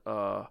when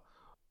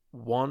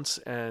Once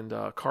and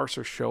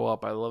Carcer show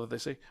up, I love it. They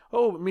say,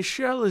 "Oh,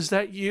 Michelle, is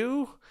that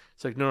you?"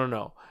 It's like,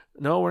 no,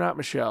 we're not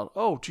Michelle.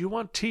 "Oh, do you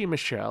want tea,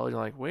 Michelle?" And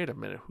you're like, wait a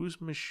minute,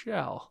 who's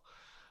Michelle?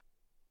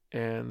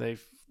 And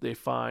they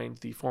find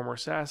the former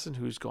assassin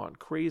who's gone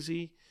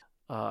crazy.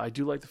 I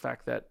do like the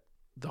fact that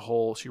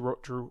she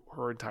drew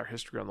her entire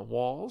history on the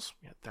walls.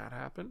 We had that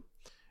happen.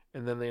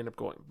 And then they end up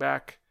going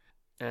back,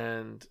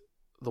 and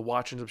the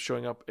Watch ends up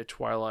showing up at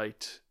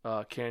Twilight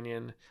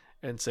Canyon,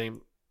 and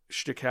same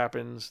shtick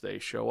happens. They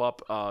show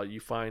up. You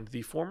find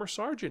the former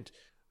sergeant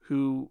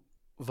who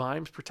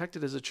Vimes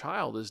protected as a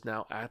child is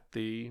now at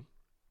the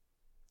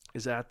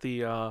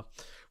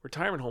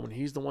retirement home, and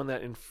he's the one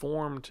that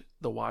informed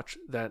the Watch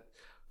that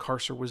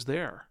Carcer was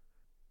there.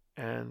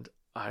 And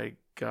I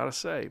gotta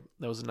say,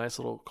 that was a nice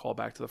little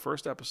callback to the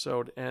first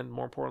episode, and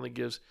more importantly,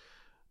 gives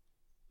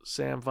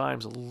Sam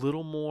Vimes a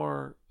little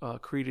more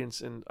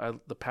credence, and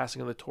the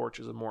passing of the torch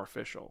is more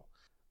official.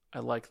 I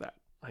like that.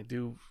 I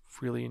do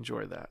really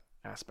enjoy that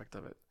aspect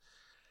of it.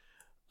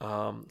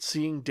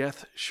 Seeing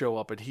Death show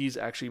up, and he's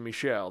actually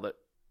Michelle, that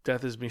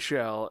Death is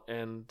Michelle,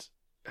 and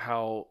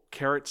how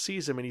Carrot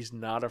sees him and he's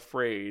not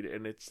afraid,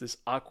 and it's this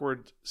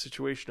awkward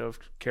situation of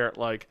Carrot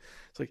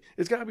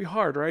it's gotta be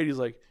hard, right? He's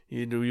like,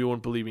 you knew you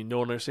wouldn't believe me, no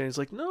one understands. He's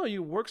like, no,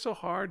 you work so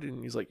hard.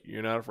 And he's like,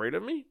 you're not afraid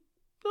of me?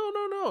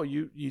 No,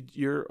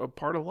 you're a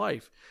part of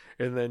life.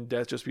 And then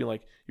Death just being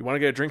like, you want to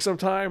get a drink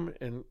sometime?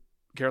 And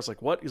Carrot's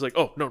like, what? He's like,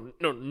 oh, no,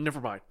 never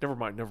mind,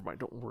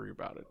 don't worry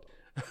about it.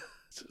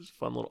 It's a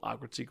fun little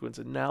awkward sequence.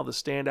 And now the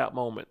standout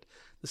moment,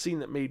 the scene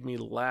that made me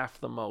laugh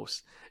the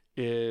most,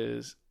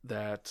 is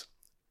that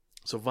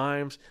so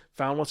Vimes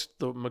found what's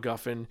the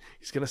MacGuffin.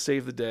 He's going to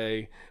save the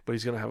day, but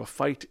he's going to have a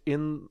fight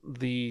in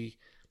the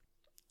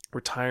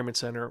retirement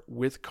center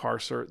with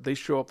Carcer. They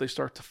show up, they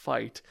start to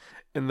fight,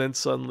 and then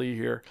suddenly you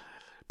hear,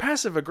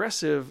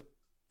 passive-aggressive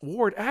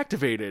ward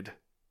activated.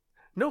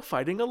 No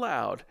fighting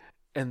allowed.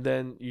 And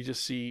then you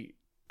just see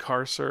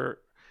Carcer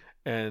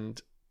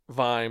and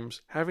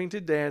Vimes having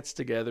to dance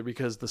together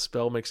because the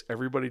spell makes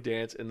everybody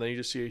dance, and then you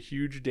just see a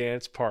huge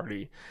dance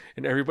party,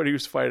 and everybody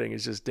who's fighting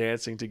is just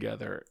dancing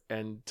together.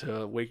 And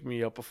to Wake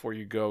Me Up Before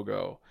You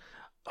Go,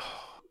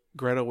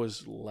 Greta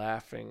was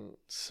laughing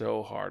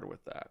so hard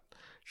with that.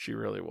 She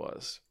really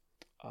was.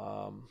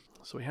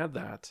 So we had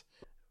that.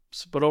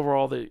 But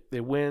overall,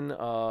 they win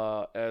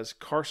as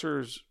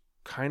Carcer's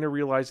kind of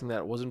realizing that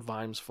it wasn't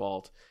Vimes'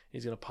 fault.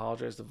 He's going to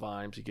apologize to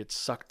Vimes. He gets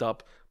sucked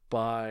up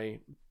by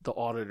the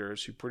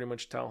auditors, who pretty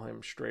much tell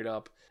him straight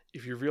up,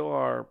 if you reveal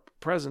our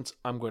presence,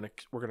 we're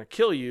going to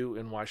kill you,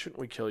 and why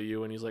shouldn't we kill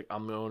you? And he's like,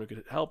 I'm going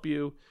to help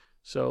you.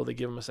 So they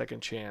give him a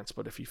second chance,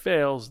 but if he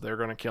fails, they're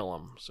going to kill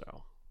him.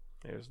 So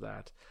there's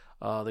that.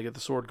 They get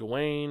the sword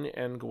Gawain,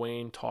 and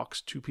Gawain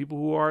talks to people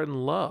who are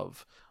in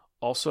love.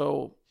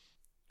 Also,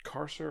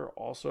 Carcer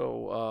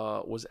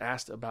also was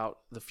asked about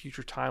the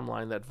future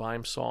timeline that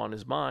Vimes saw in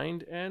his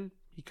mind, and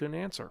he couldn't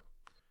answer.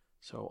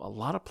 So a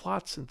lot of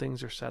plots and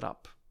things are set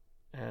up.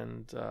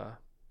 And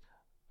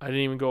I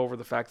didn't even go over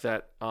the fact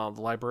that the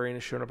librarian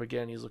has shown up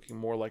again. He's looking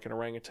more like an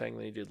orangutan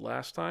than he did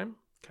last time.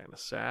 Kind of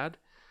sad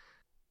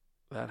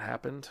that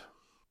happened.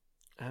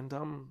 And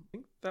I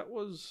think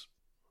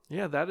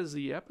that is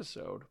the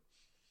episode.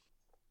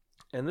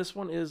 And this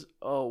one is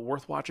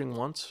worth watching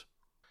once.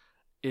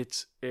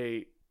 It's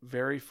a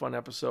very fun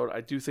episode.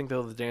 I do think,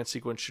 though, the dance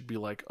sequence should be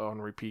like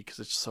on repeat because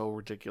it's so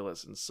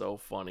ridiculous and so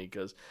funny,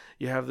 because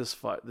you have this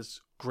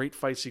great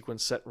fight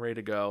sequence set and ready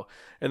to go,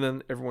 and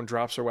then everyone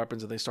drops their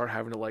weapons and they start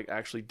having to like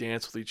actually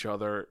dance with each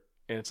other.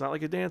 And it's not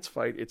like a dance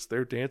fight. It's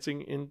they're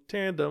dancing in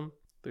tandem.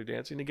 They're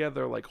dancing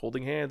together, like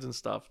holding hands and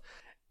stuff.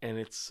 And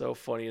it's so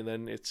funny. And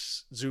then it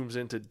zooms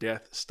into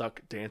Death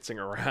stuck dancing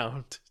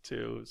around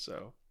too.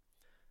 So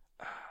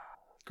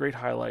great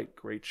highlight,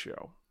 great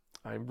show.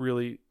 I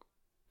really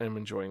am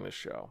enjoying this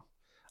show.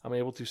 I'm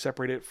able to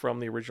separate it from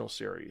the original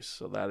series,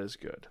 so that is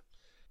good.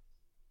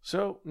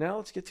 So now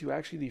let's get to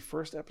actually the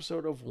first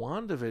episode of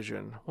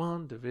WandaVision.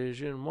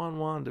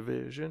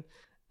 WandaVision.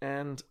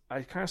 And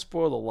I kind of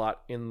spoiled a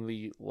lot in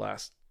the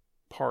last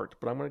part,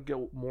 but I'm going to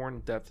go more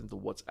in depth into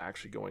what's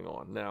actually going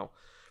on. Now,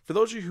 for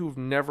those of you who've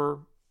never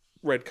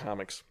read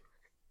comics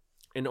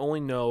and only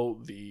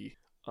know the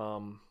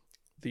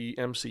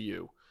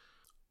MCU,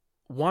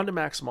 Wanda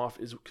Maximoff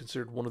is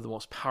considered one of the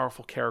most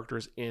powerful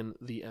characters in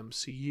the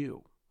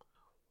MCU.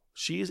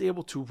 She is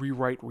able to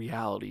rewrite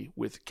reality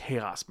with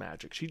chaos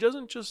magic. She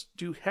doesn't just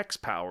do hex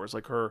powers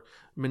like her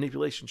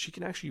manipulation. She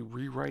can actually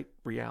rewrite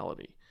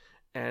reality.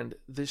 And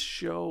this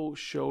show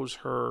shows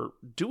her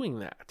doing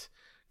that,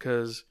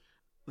 because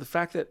the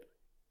fact that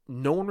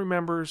no one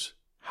remembers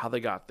how they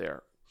got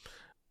there.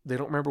 They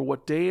don't remember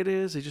what day it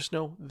is. They just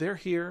know they're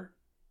here,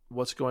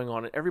 what's going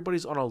on, and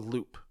everybody's on a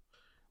loop.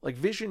 Like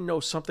Vision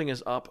knows something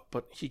is up,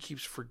 but he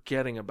keeps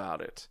forgetting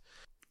about it.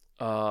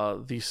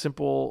 The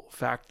simple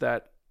fact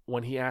that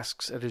when he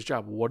asks at his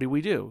job, what do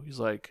we do? He's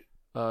like,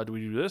 do we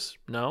do this?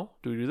 No.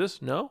 Do we do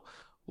this? No.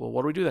 Well,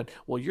 what do we do then?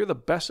 Well, you're the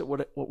best at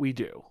what we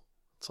do.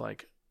 It's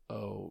like,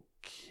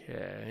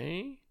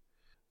 okay.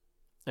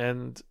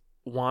 And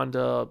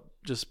Wanda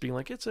just being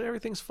like,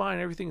 everything's fine,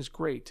 everything's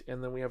great.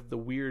 And then we have the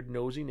weird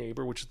nosy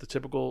neighbor, which is the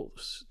typical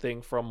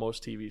thing from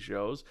most TV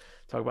shows.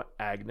 Talk about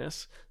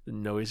Agnes, the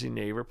nosy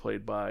neighbor,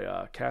 played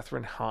by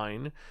Katherine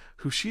Hine,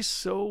 who she's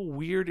so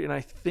weird. And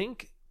I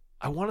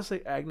want to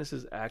say Agnes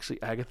is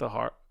actually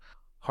Agatha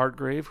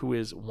Hartgrave, who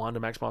is Wanda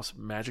Maximoff's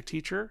magic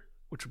teacher,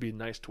 which would be a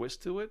nice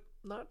twist to it.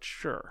 Not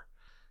sure.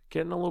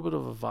 Getting a little bit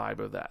of a vibe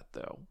of that,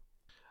 though.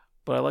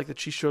 But I like that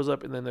she shows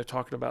up and then they're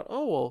talking about,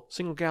 oh, well,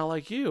 single gal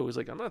like you. He's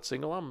like, I'm not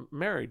single. I'm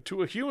married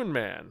to a human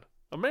man.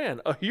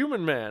 A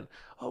human man.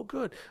 Oh,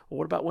 good. Well,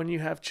 what about when you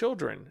have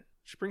children?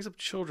 She brings up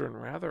children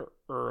rather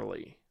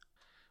early,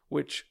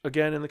 which,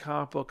 again, in the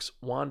comic books,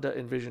 Wanda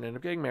and Vision end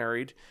up getting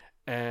married,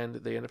 and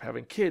they end up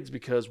having kids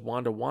because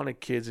Wanda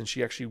wanted kids and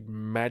she actually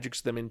magics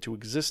them into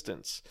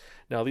existence.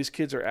 Now, these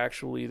kids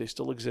they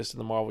still exist in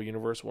the Marvel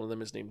Universe. One of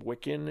them is named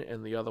Wiccan,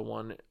 and the other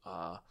one,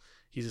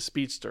 he's a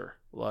speedster,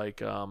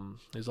 like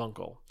his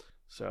uncle.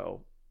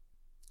 So,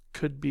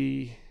 could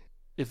be,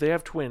 if they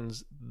have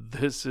twins,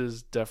 this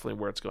is definitely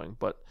where it's going.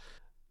 But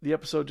the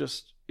episode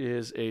just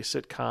is a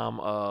sitcom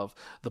of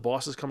the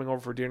boss is coming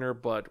over for dinner,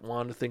 but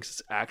Wanda thinks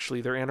it's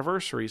actually their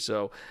anniversary.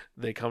 So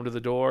they come to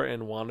the door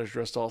and Wanda's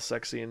dressed all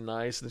sexy and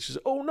nice. And she's,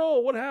 oh no,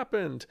 what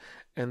happened?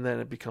 And then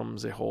it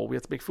becomes a whole, we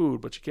have to make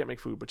food, but she can't make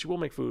food, but she will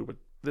make food, but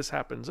this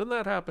happens and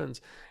that happens.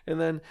 And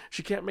then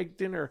she can't make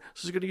dinner.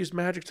 So she's going to use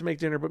magic to make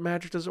dinner, but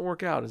magic doesn't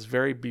work out. It's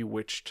very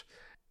Bewitched.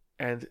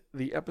 And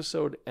the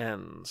episode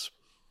ends.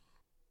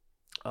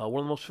 One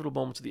of the most pivotal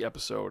moments of the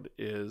episode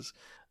is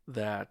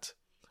that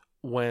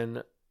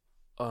when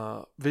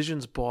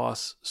Vision's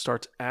boss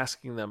starts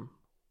asking them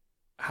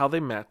how they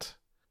met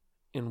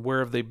and where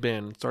have they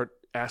been, start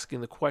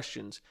asking the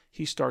questions,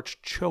 he starts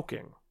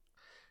choking.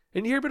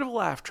 And you hear a bit of a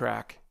laugh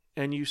track,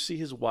 and you see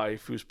his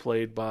wife, who's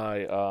played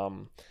by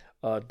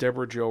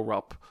Deborah Jo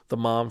Rupp, the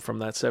mom from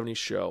that 70s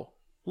show,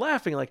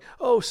 laughing like,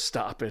 oh,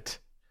 stop it.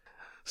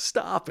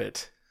 Stop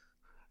it.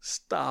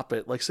 Stop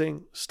it. Like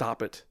saying,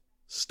 stop it.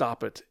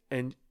 Stop it.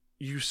 And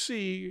you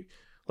see,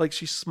 like,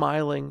 she's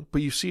smiling,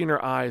 but you see in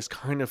her eyes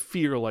kind of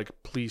fear, like,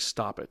 please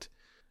stop it.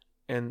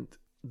 And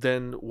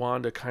then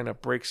Wanda kind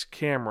of breaks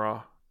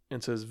camera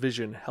and says,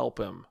 Vision, help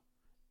him.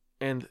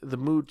 And the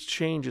mood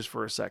changes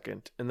for a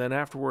second. And then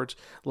afterwards,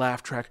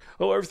 laugh track,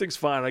 oh, everything's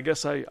fine. I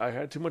guess I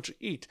had too much to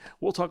eat.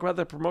 We'll talk about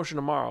that promotion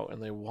tomorrow.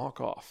 And they walk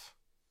off.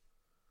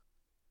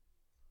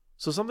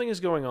 So something is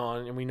going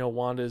on, and we know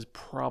Wanda is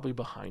probably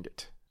behind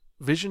it.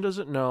 Vision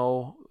doesn't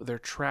know. They're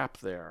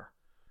trapped there.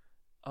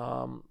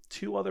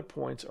 Two other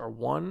points are,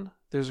 one,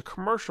 there's a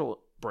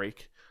commercial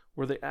break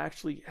where they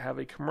actually have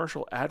a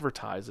commercial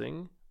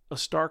advertising a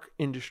Stark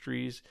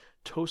Industries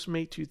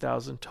Toastmate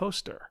 2000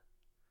 toaster.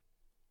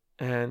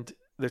 And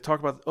they talk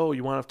about, oh,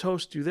 you want to have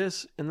toast, do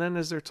this. And then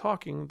as they're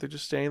talking, they're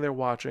just standing there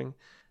watching.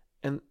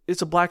 And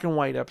it's a black and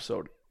white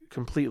episode.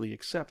 completely,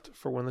 except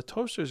for when the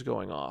toaster is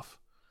going off.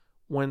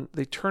 When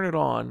they turn it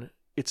on,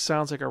 it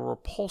sounds like a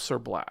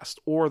repulsor blast,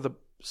 or the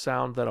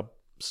sound that a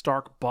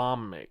Stark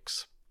bomb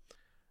makes.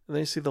 And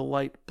then you see the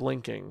light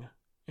blinking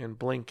and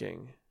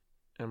blinking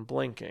and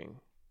blinking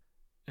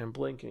and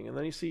blinking. And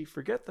then you see,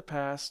 forget the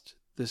past,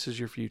 this is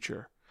your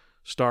future.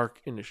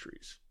 Stark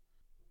Industries.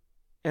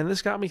 And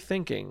this got me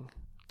thinking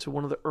to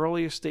one of the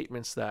earliest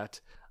statements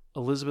that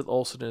Elizabeth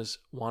Olsen as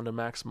Wanda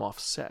Maximoff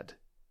said.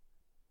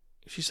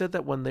 She said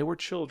that when they were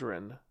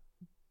children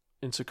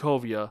in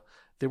Sokovia,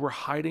 they were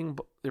hiding,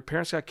 their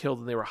parents got killed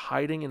and they were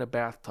hiding in a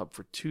bathtub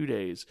for 2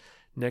 days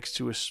next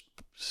to a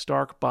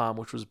Stark bomb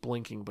which was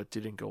blinking but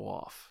didn't go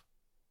off.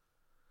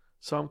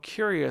 So I'm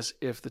curious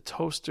if the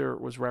toaster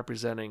was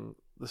representing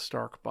the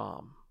Stark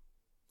bomb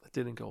that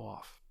didn't go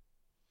off.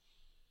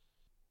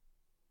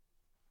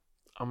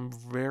 I'm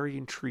very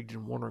intrigued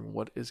and wondering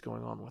what is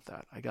going on with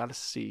that. I got to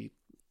see.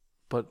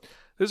 But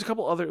there's a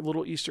couple other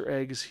little Easter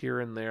eggs here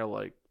and there,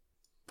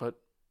 but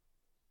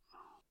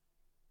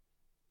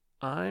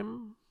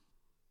I'm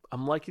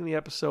liking the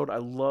episode. I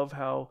love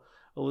how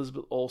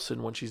Elizabeth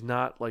Olsen, when she's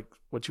not like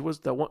what she was,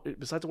 that one,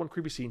 besides the one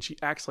creepy scene, she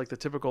acts like the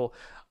typical,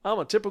 I'm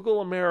a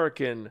typical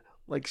American.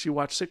 Like she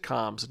watched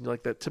sitcoms and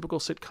like that typical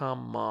sitcom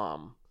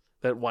mom,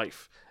 that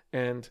wife.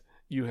 And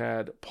you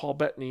had Paul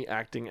Bettany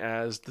acting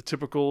as the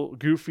typical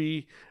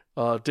goofy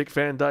Dick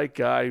Van Dyke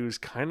guy who's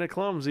kind of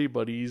clumsy,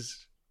 but he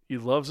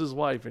loves his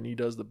wife and he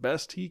does the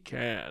best he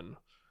can.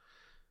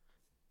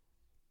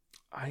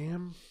 I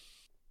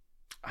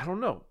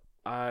don't know.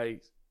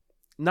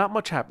 Not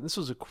much happened. This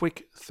was a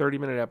quick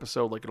 30-minute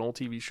episode, like an old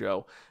TV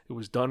show. It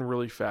was done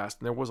really fast,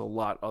 and there was a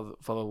lot of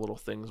other little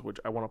things which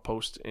I want to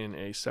post in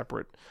a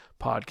separate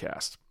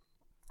podcast.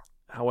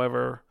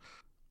 However,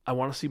 I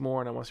want to see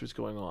more, and I want to see what's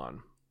going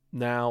on.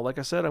 Now, like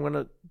I said, I'm going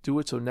to do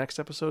it so next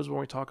episode is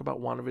when we talk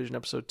about WandaVision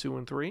episode 2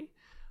 and 3.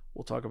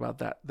 We'll talk about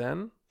that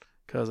then,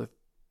 because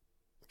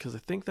I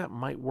think that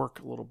might work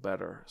a little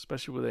better,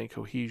 especially with any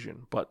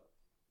cohesion. But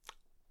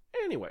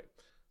anyway,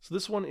 so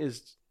this one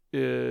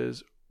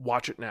is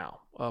watch it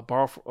now.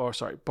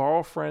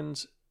 Borrow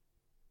friends'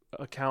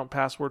 account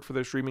password for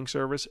their streaming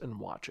service and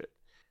watch it.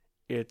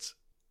 It's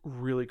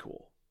really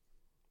cool.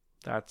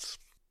 That's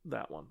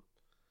that one.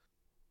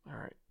 All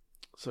right.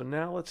 So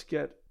now let's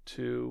get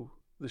to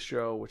the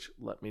show which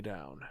let me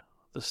down.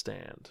 The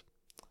Stand.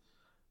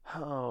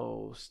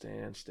 Oh,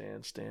 Stan.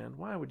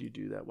 Why would you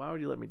do that? Why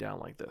would you let me down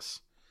like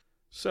this?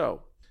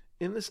 So,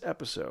 in this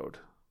episode,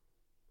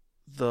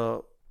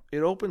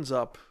 it opens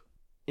up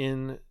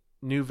in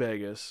New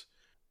Vegas,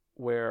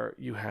 where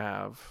you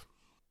have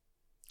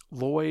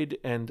Lloyd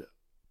and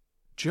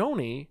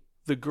Joni,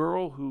 the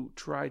girl who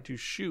tried to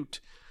shoot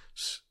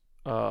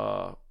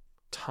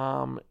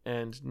Tom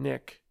and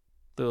Nick,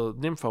 the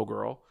Nympho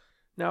girl.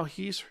 Now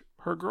he's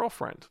her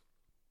girlfriend.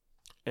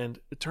 And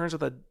it turns out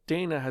that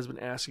Dana has been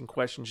asking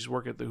questions. She's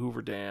working at the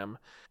Hoover Dam,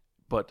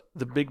 but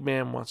the big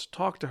man wants to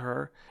talk to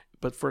her,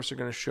 but first they're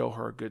going to show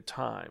her a good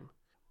time,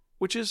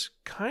 which is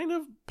kind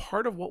of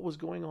part of what was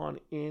going on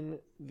in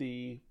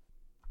the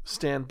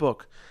Stan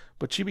book.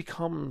 But she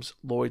becomes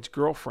Lloyd's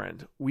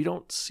girlfriend. We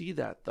don't see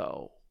that,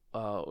 though.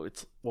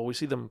 We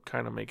see them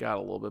kind of make out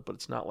a little bit, but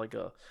it's not like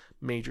a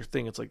major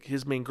thing. It's like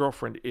his main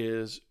girlfriend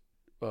is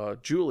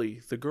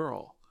Julie, the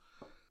girl.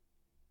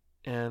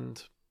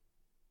 And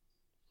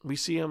we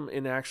see him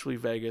in actually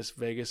Vegas.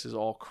 Vegas is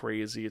all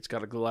crazy. It's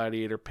got a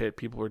gladiator pit.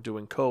 People are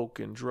doing coke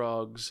and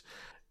drugs.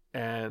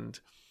 And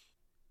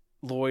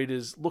Lloyd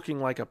is looking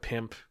like a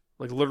pimp.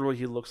 Like literally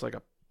he looks like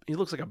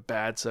a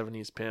bad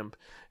 70s pimp.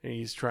 And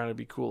he's trying to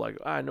be cool. Like,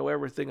 I know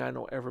everything. I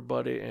know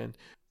everybody. And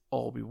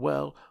all will be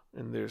well.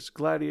 And there's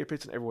gladiator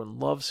pits and everyone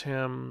loves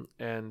him.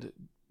 And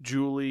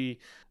Julie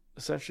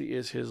essentially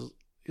is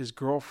his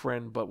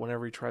girlfriend. But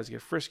whenever he tries to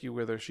get frisky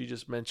with her, she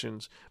just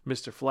mentions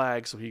Mr.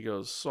 Flag. So he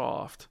goes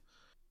soft.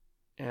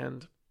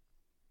 And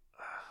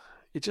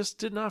it just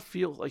did not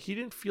feel like he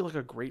didn't feel like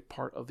a great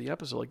part of the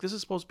episode. Like this is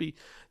supposed to be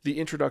the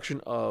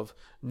introduction of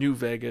New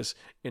Vegas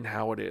and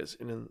how it is.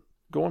 And then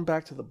going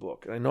back to the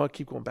book, and I know I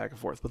keep going back and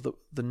forth, but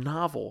the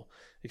novel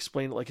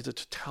explained it like it's a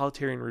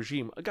totalitarian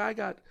regime. A guy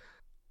got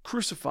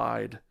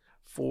crucified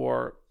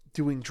for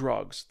doing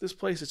drugs. This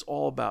place is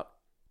all about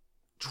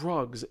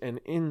drugs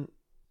and in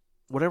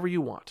whatever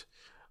you want.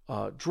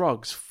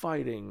 Drugs,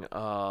 fighting,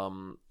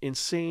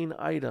 insane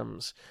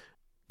items,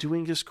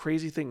 doing just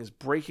crazy things,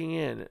 breaking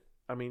in.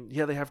 I mean,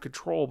 yeah, they have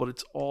control, but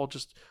it's all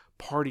just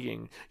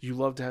partying. You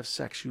love to have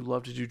sex. You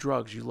love to do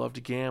drugs. You love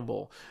to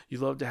gamble. You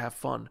love to have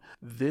fun.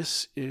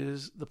 This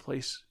is the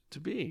place to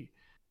be.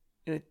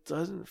 And it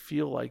doesn't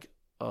feel like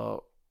a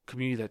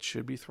community that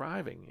should be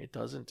thriving. It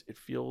doesn't. It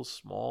feels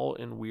small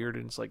and weird,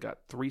 and it's like got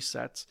 3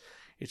 sets.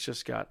 It's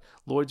just got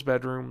Lloyd's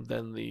bedroom,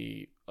 then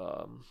the,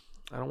 I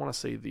don't want to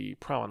say the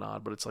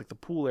promenade, but it's like the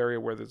pool area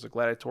where there's a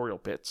gladiatorial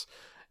pits.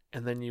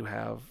 And then you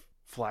have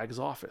Flag's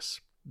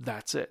office.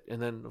 That's it.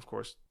 And then, of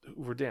course,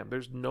 Hoover Dam.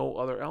 There's no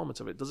other elements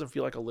of it. It doesn't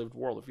feel like a lived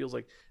world. It feels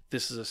like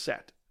this is a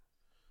set.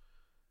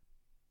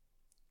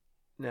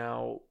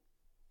 Now,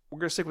 we're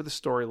going to stick with the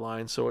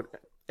storyline. So it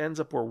ends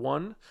up where,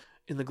 one,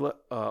 in the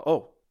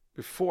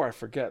before I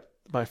forget,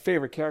 my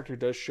favorite character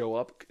does show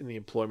up in the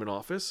employment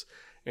office,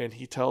 and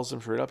he tells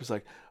them straight up, he's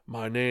like,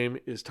 "My name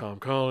is Tom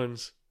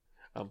Collins.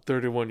 I'm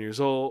 41 years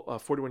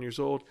old, 41 years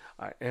old.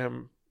 I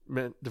am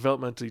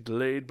developmentally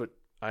delayed, but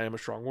I am a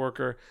strong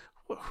worker.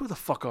 Who the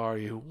fuck are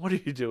you? What are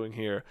you doing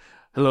here?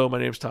 Hello, my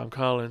name's Tom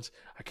Collins.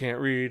 I can't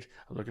read.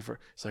 I'm looking for."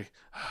 It's like,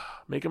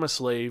 make him a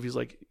slave. He's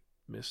like,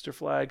 Mr.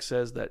 Flagg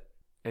says that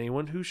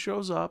anyone who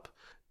shows up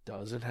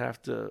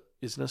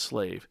isn't a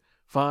slave.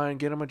 Fine,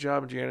 get him a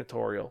job in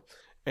janitorial.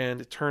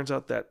 And it turns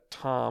out that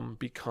Tom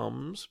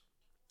becomes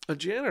a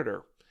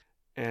janitor.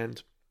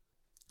 And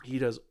he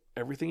does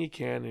everything he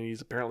can, and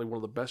he's apparently one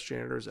of the best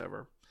janitors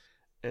ever.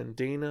 And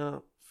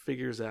Dana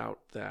figures out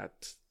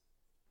that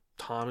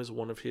Tom is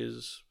one of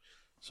his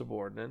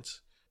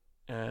subordinates,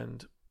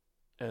 and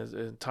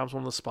Tom's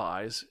one of the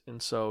spies,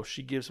 and so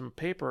she gives him a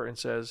paper and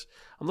says,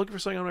 "I'm looking for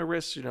something on my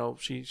wrist."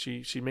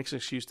 She makes an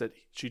excuse that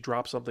she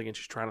dropped something and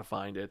she's trying to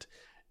find it,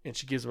 and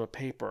she gives him a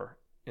paper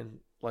and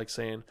like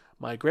saying,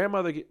 my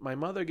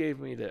mother gave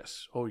me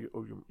this.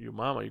 Your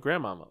mama, your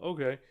grandmama,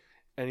 okay.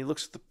 And he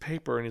looks at the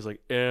paper and he's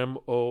like,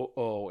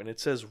 MOO, and it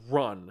says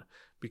run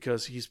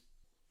because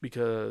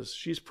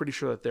she's pretty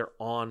sure that they're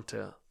on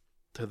to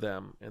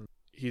them, and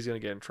he's gonna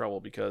get in trouble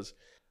because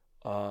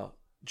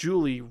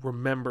Julie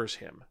remembers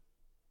him.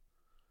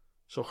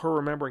 So her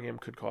remembering him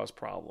could cause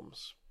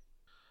problems,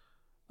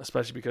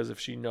 especially because if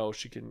she knows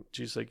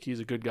she's like, he's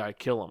a good guy,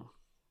 kill him.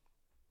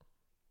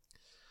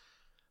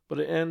 But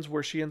it ends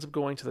where she ends up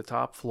going to the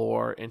top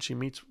floor and she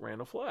meets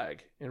Randall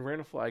Flagg. And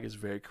Randall Flagg is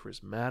very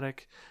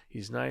charismatic.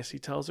 He's nice. He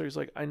tells her, he's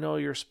like, I know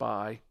you're a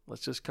spy.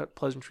 Let's just cut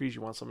pleasantries.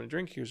 You want something to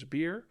drink? Here's a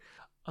beer.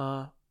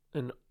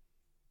 And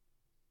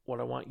what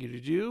I want you to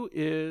do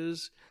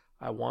is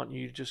I want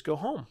you to just go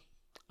home.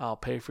 I'll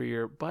pay for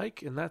your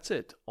bike, and that's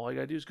it. All you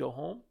got to do is go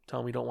home,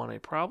 tell me you don't want any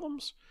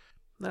problems,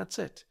 and that's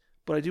it.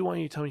 But I do want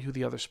you to tell me who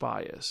the other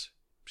spy is.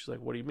 She's like,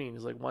 what do you mean?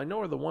 He's like, well, I know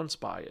where the one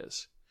spy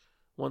is.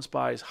 One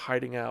spy is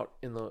hiding out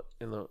in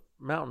the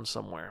mountains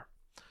somewhere.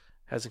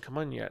 Hasn't come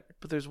in yet.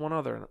 But there's one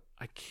other, and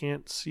I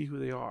can't see who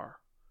they are.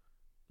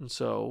 And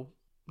so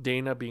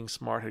Dana, being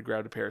smart, had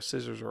grabbed a pair of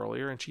scissors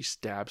earlier, and she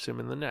stabs him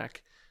in the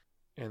neck.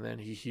 And then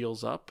he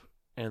heals up,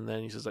 and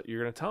then he says,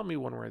 you're going to tell me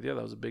one way or the other.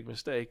 That was a big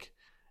mistake.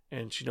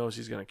 And she knows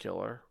he's going to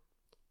kill her.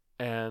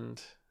 And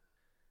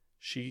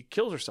she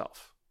kills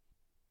herself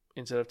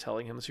instead of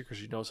telling him the secret.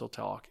 She knows he'll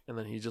talk. And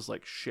then he's just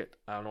like, shit,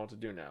 I don't know what to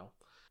do now.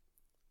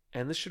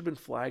 And this should have been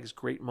Flagg's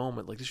great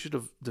moment. Like, this should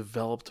have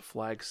developed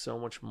Flagg so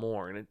much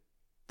more. And it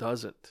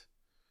doesn't.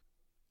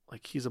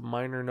 Like, he's a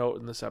minor note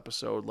in this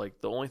episode.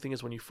 Like, the only thing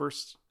is when you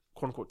first,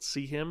 quote unquote,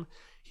 see him,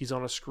 he's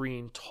on a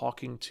screen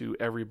talking to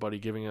everybody,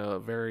 giving a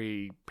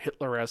very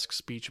Hitler-esque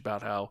speech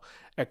about how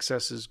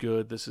excess is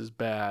good, this is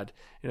bad.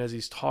 And as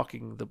he's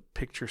talking, the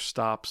picture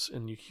stops,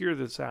 and you hear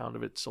the sound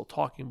of it still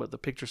talking, but the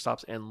picture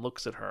stops and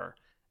looks at her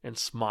and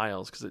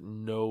smiles because it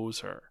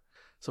knows her.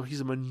 So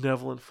he's a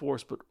malevolent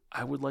force, but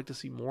I would like to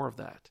see more of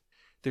that.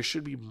 There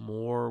should be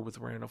more with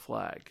Randall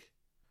Flagg.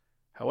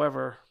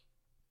 However,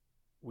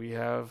 we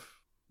have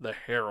the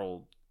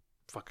Harold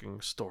fucking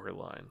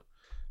storyline.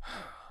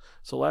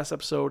 So last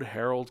episode,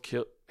 Harold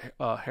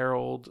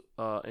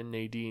and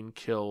Nadine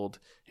killed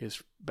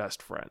his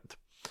best friend.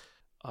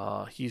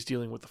 He's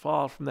dealing with the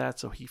fallout from that,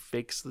 so he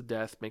fakes the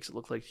death, makes it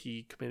look like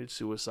he committed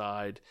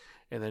suicide,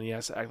 and then he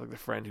has to act like the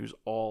friend who's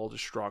all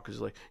distraught because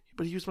he's like,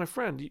 but he was my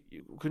friend.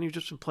 Couldn't you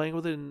just been playing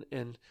with it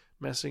and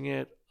messing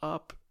it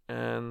up?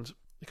 And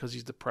because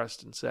he's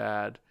depressed and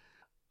sad,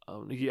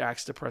 he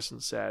acts depressed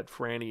and sad.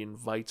 Franny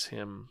invites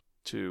him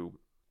to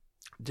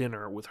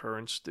dinner with her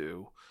and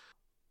Stu,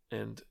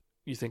 and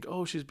you think,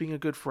 oh, she's being a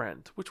good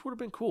friend, which would have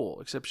been cool,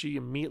 except she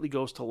immediately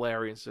goes to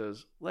Larry and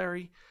says,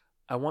 Larry,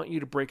 I want you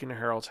to break into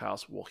Harold's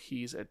house while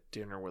he's at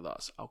dinner with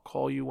us. I'll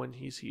call you when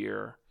he's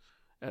here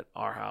at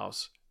our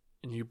house,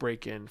 and you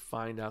break in,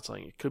 find out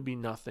something. It could be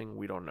nothing,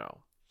 we don't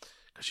know,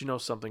 because she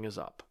knows something is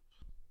up.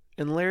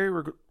 And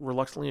Larry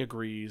reluctantly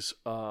agrees.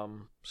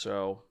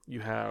 So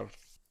you have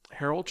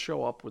Harold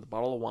show up with a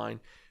bottle of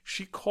wine.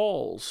 She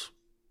calls.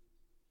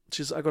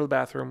 She says, I go to the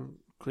bathroom,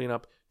 clean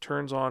up,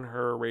 turns on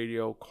her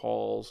radio,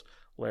 calls.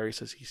 Larry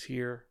says he's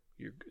here.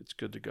 It's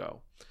good to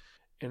go.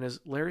 And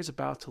as Larry's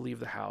about to leave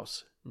the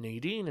house,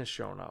 Nadine has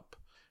shown up.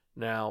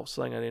 Now,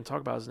 something I didn't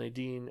talk about is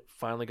Nadine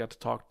finally got to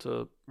talk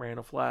to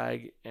Randall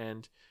Flagg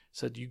and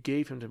said, you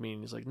gave him to me.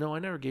 And he's like, no, I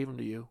never gave him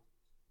to you.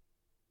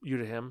 You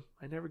to him.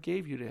 I never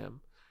gave you to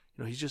him.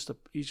 You know, he's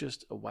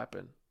just a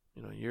weapon.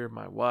 You know, you're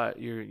my wife,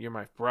 you're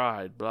my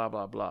bride, blah,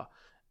 blah, blah.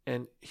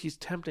 And he's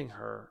tempting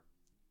her,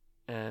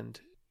 and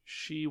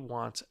she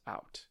wants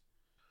out.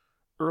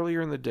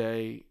 Earlier in the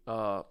day,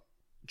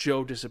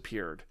 Joe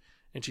disappeared,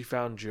 and she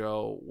found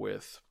Joe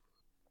with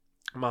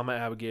Mama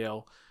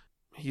Abigail.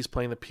 He's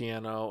playing the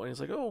piano, and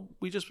he's like, oh,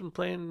 we just been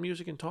playing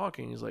music and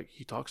talking. He's like,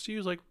 he talks to you?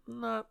 He's like,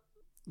 nah,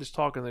 there's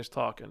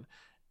talking.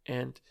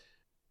 And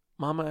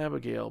Mother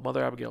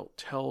Abigail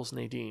tells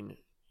Nadine,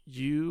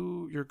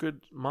 you're a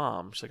good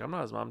mom. She's like, I'm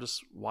not his mom,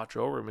 just watch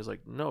over him. He's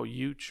like, no,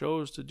 you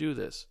chose to do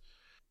this.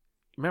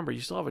 remember,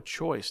 you still have a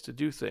choice to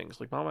do things.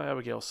 Like Mama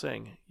Abigail's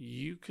saying,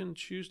 you can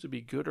choose to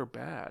be good or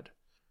bad.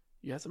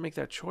 You have to make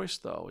that choice,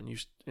 though.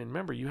 And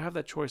remember, you have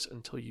that choice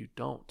until you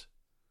don't.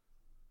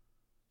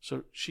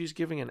 So she's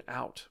giving an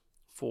out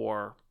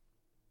for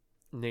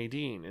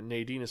Nadine. And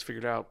Nadine has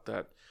figured out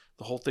that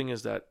the whole thing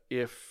is that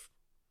if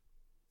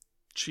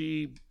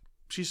she's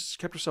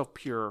kept herself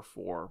pure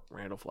for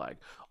Randall Flagg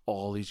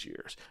all these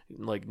years.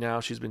 Like now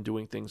she's been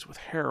doing things with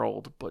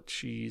Harold, but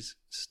she's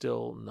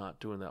still not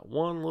doing that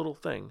one little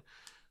thing.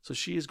 So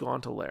she has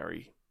gone to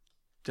Larry,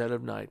 dead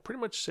of night, pretty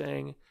much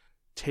saying,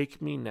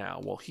 take me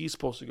now. Well, he's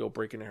supposed to go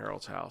break into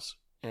Harold's house.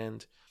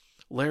 And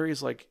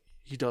Larry's like,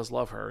 he does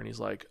love her. And he's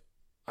like,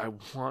 I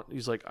want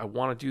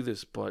to do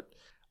this, but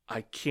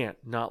I can't,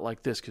 not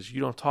like this, because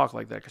you don't talk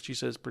like that. Because she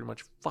says pretty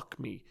much, fuck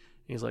me.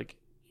 And he's like,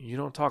 you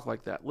don't talk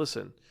like that.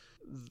 Listen,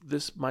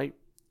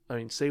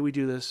 say we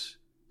do this,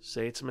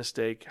 say it's a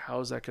mistake. How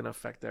is that going to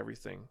affect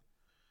everything?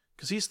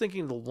 Because he's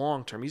thinking the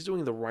long term. He's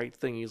doing the right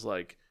thing. He's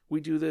like, we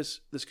do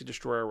this could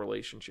destroy our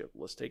relationship.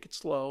 Let's take it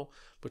slow.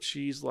 But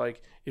she's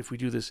like, if we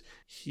do this,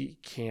 he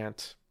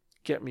can't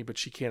get me, but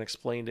she can't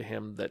explain to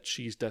him that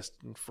she's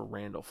destined for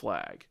Randall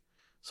Flagg.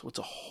 So it's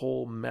a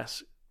whole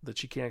mess that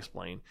she can't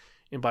explain.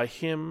 And by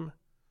him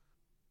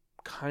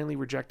kindly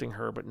rejecting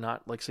her, but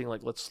not like saying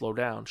like, let's slow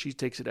down, she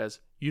takes it as,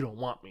 you don't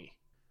want me.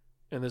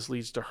 And this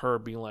leads to her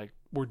being like,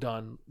 we're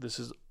done. This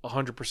is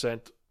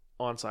 100%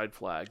 onside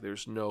Flagg.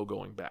 There's no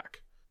going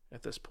back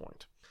at this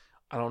point.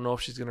 I don't know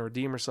if she's going to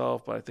redeem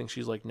herself, but I think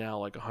she's like now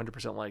like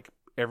 100% like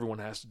everyone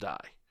has to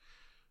die.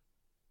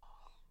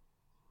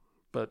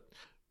 But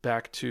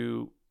back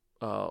to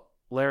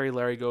Larry.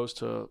 Larry goes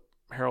to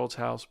Harold's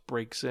house,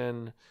 breaks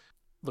in,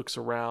 looks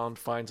around,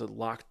 finds a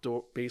locked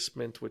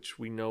basement, which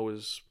we know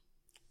is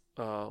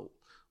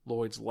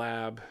Lloyd's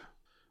lab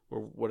or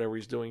whatever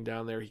he's doing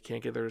down there. He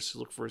can't get there to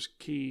look for his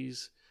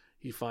keys.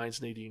 He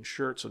finds Nadine's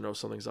shirt, so knows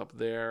something's up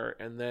there.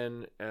 And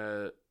then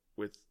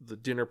with the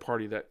dinner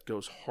party, that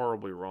goes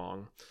horribly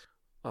wrong.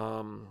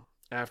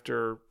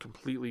 After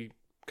completely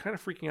kind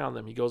of freaking out on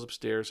them, he goes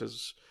upstairs,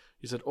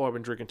 he said, I've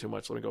been drinking too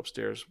much. Let me go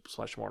upstairs,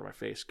 splash some water on my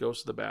face.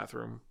 Goes to the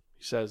bathroom.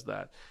 He says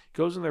that. He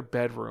goes in their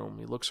bedroom.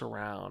 He looks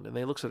around, and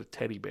then he looks at a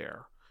teddy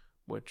bear,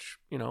 which,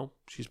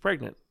 she's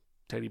pregnant.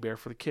 Teddy bear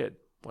for the kid,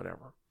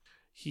 whatever.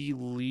 He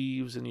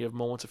leaves, and you have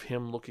moments of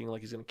him looking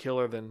like he's going to kill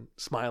her, then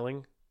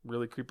smiling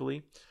really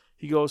creepily.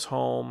 He goes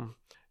home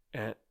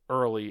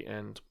early,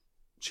 and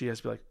she has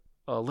to be like,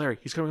 Larry,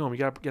 he's coming home. You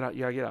got to get out.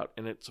 You got to get out.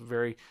 And it's a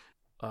very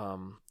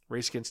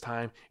race against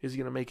time. Is he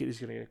going to make it? Is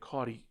he going to get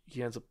caught?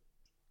 He ends up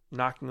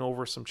knocking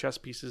over some chess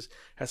pieces,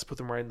 has to put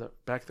them right in the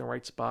back in the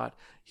right spot.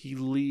 He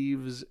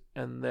leaves,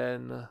 and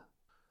then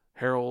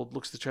Harold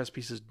looks at the chess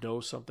pieces,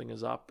 knows something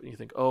is up, and you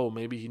think, oh,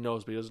 maybe he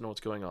knows, but he doesn't know what's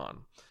going on.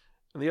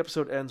 And the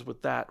episode ends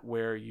with that,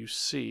 where you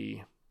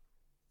see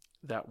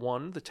that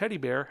the teddy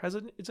bear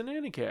it's a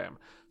nanny cam.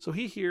 So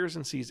he hears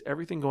and sees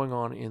everything going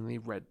on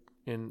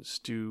in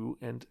Stu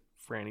and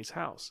Franny's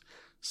house.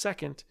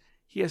 Second,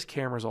 he has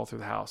cameras all through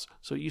the house.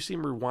 So you see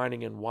him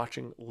rewinding and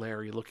watching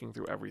Larry looking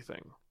through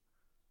everything.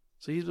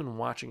 So he's been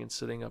watching and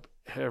sitting up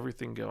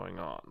everything going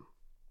on.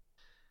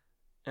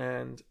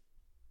 And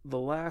the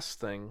last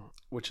thing,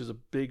 which is a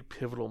big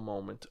pivotal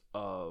moment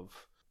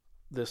of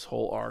this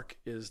whole arc,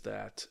 is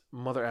that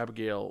Mother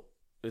Abigail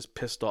is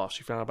pissed off.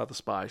 She found out about the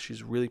spy.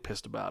 She's really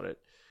pissed about it.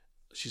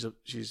 She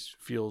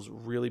feels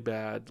really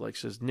bad. Like,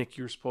 says, Nick,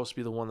 you're supposed to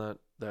be the one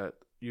that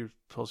you're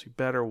supposed to be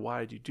better. Why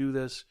did you do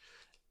this?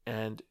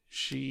 And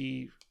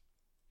she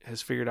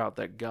has figured out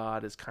that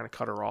God has kind of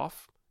cut her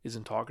off,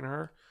 isn't talking to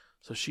her.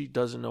 So she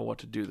doesn't know what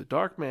to do. The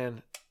Dark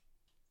Man,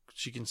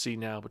 she can see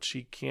now, but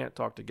she can't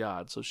talk to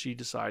God. So she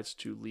decides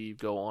to leave,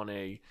 go on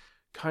a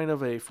kind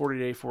of a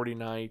 40-day,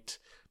 40-night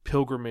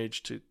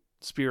pilgrimage to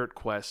Spirit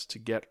Quest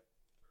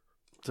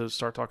to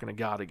start talking to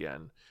God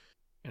again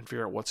and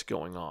figure out what's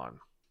going on.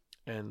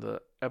 And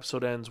the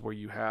episode ends where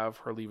you have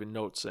her leave a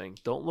note saying,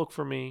 don't look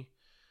for me.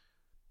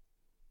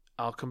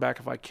 I'll come back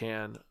if I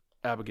can.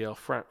 Abigail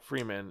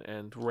Freeman.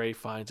 And Ray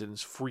finds it and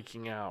is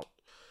freaking out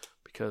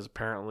because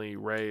apparently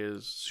Ray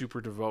is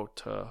super devout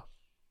to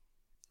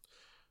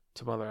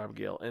Mother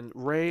Abigail. And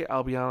Ray,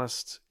 I'll be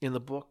honest, in the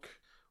book,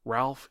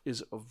 Ralph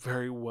is a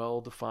very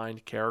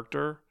well-defined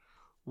character.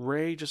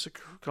 Ray just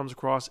comes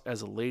across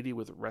as a lady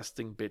with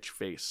resting bitch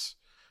face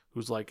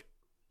who's like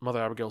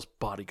Mother Abigail's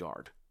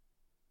bodyguard.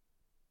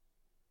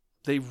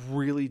 They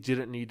really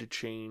didn't need to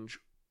change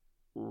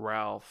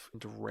Ralph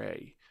into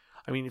Ray.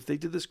 I mean, if they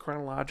did this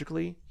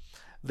chronologically,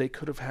 they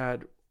could have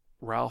had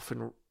Ralph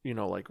and,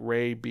 like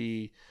Ray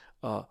be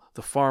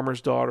the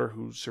farmer's daughter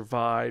who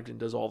survived and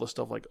does all the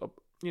stuff like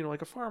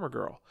a farmer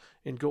girl,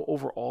 and go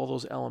over all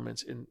those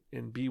elements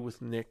and be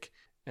with Nick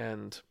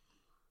and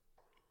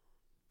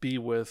be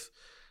with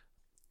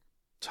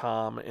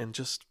Tom, and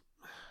just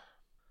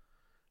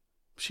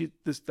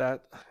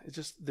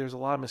there's a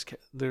lot of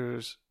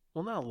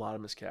not a lot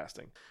of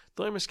miscasting.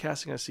 The only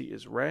miscasting I see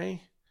is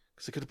Ray,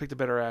 because they could have picked a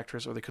better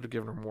actress, or they could have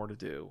given her more to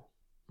do.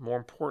 More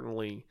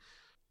importantly,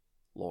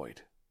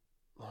 Lloyd.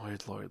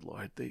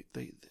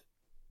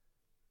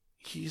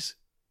 He's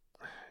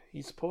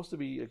He's supposed to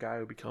be a guy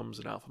who becomes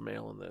an alpha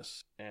male in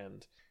this,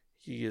 and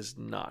he is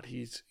not.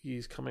 He's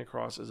coming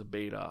across as a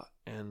beta,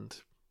 and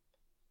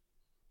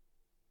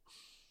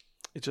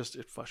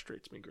it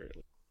frustrates me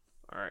greatly.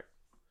 All right.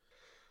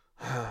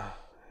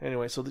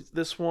 Anyway, so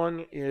this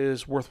one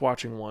is worth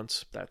watching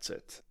once. That's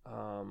it.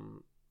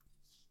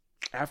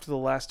 After the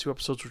last 2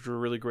 episodes, which were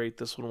really great,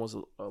 this one was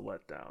a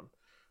letdown.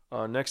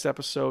 Next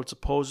episode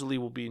supposedly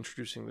will be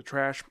introducing the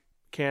Trash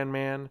Can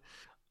Man.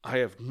 I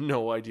have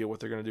no idea what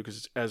they're going to do because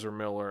it's Ezra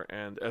Miller,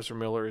 and Ezra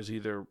Miller is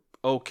either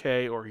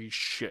okay or he's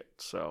shit.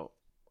 So,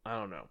 I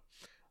don't know.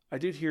 I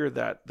did hear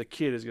that the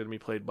kid is going to be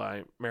played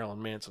by Marilyn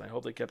Manson. I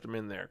hope they kept him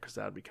in there because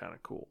that would be kind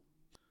of cool.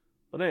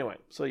 But anyway,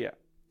 so yeah,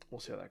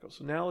 we'll see how that goes.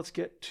 So now let's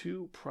get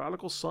to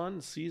Prodigal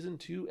Son Season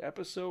 2,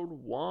 Episode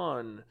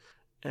 1.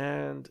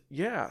 And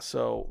yeah,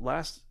 so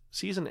last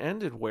season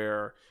ended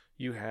where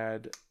you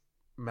had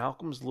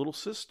Malcolm's little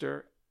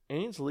sister,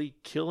 Ainsley,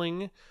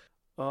 killing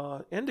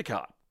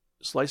Endicott,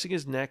 slicing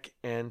his neck,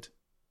 and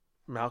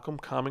Malcolm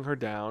calming her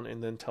down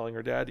and then telling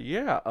her dad, he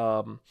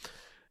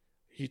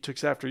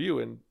takes after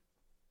you.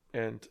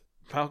 And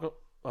Malcolm,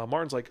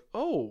 Martin's like,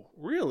 oh,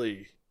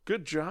 really?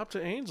 Good job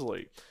to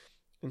Ainsley.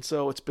 And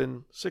so it's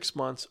been 6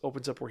 months,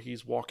 opens up where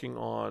he's walking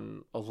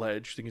on a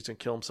ledge, thinking he's going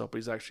to kill himself, but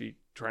he's actually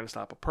trying to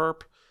stop a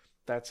perp.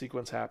 That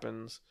sequence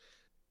happens,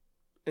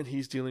 and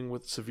he's dealing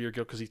with severe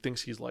guilt because he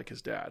thinks he's like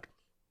his dad.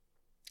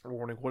 I'm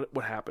wondering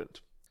what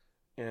happened.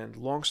 And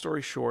long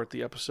story short,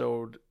 the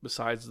episode,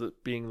 besides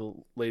being the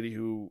lady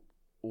who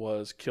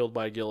was killed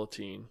by a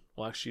guillotine,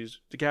 well, actually she's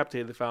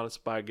decapitated, they found it's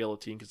by a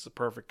guillotine because it's a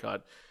perfect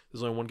cut.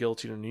 There's only one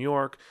guillotine in New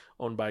York,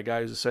 owned by a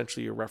guy who's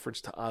essentially a reference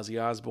to Ozzy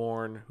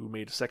Osbourne, who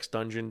made a sex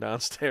dungeon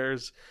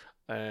downstairs.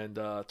 And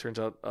turns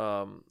out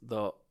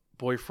the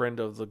boyfriend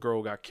of the girl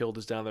who got killed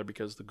is down there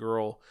because the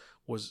girl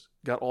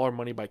got all her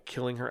money by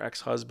killing her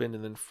ex-husband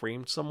and then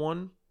framed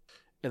someone.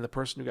 And the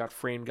person who got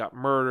framed got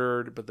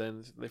murdered, but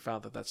then they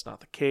found that that's not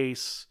the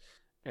case.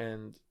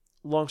 And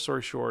long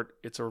story short,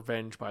 it's a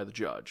revenge by the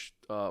judge,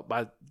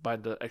 by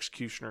the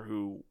executioner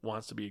who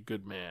wants to be a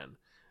good man.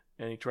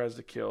 And he tries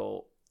to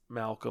kill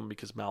Malcolm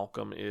because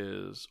Malcolm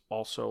is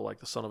also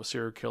like the son of a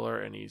serial killer,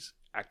 and he's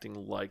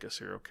acting like a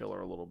serial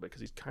killer a little bit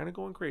because he's kind of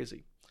going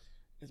crazy.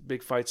 It's a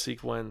big fight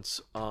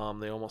sequence. They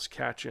almost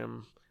catch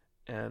him.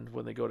 And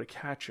when they go to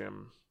catch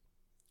him,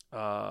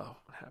 what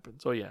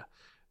happens? Oh, yeah.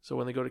 So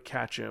when they go to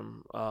catch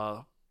him,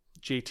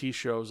 JT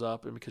shows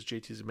up, and because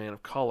JT is a man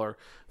of color,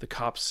 the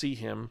cops see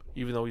him.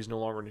 Even though he's no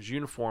longer in his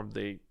uniform,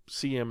 they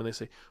see him and they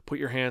say, put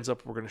your hands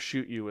up, we're going to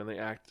shoot you. And they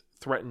act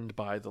threatened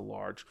by the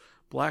large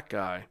black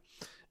guy.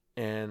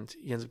 And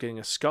he ends up getting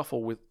a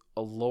scuffle with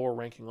a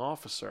lower-ranking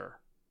officer,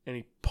 and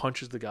he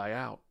punches the guy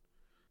out.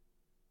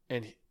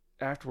 And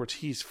afterwards,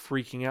 he's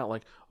freaking out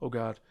like, oh,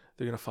 God,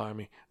 they're going to fire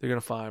me. They're going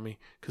to fire me.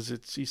 Because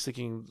he's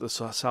thinking the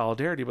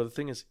solidarity. But the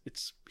thing is,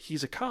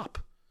 he's a cop.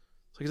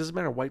 It's like, it doesn't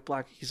matter, white,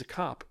 black, he's a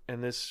cop.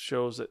 And this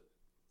shows that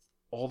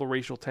all the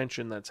racial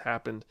tension that's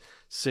happened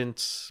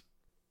since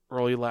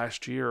early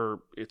last year,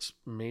 it's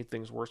made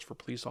things worse for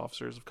police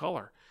officers of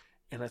color.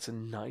 And that's a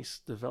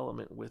nice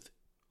development with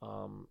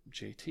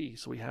JT.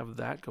 So we have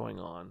that going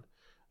on.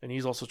 And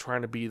he's also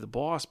trying to be the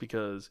boss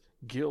because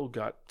Gil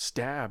got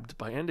stabbed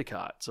by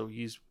Endicott. So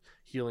he's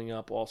healing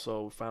up.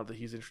 Also found that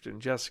he's interested in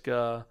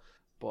Jessica,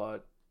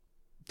 but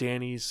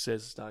Danny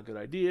says it's not a good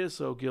idea,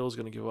 so Gil's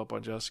going to give up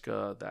on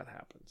Jessica. That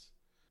happens.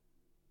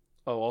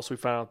 Oh, also we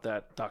found out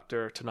that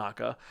Dr.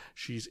 Tanaka,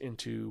 she's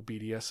into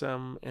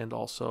BDSM and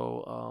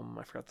also,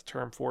 I forgot the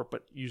term for it,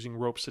 but using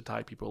ropes to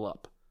tie people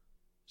up.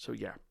 So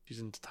yeah,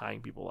 she's into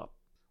tying people up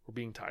or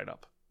being tied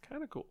up.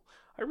 Kind of cool.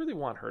 I really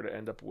want her to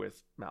end up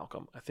with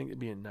Malcolm. I think they'd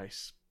be a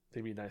nice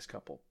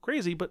couple.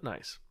 Crazy, but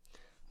nice.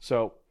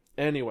 So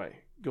anyway,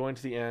 going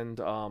to the end,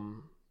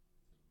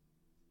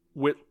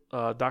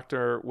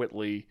 Dr.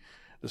 Whitley,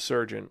 the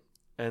surgeon,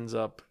 ends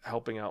up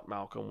helping out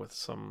Malcolm with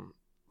some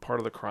part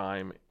of the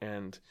crime,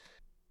 and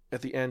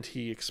at the end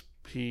he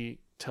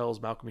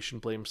tells Malcolm he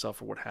shouldn't blame himself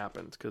for what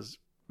happened because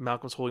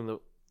Malcolm's holding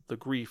the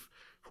grief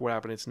for what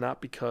happened. It's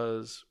not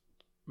because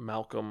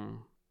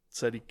Malcolm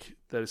said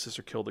that his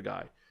sister killed a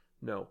guy.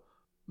 No,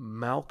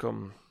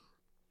 Malcolm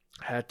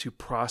had to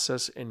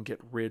process and get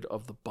rid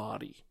of the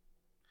body.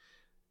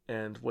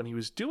 And when he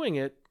was doing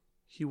it,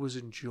 he was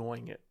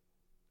enjoying it.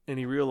 And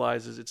he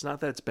realizes it's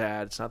not that it's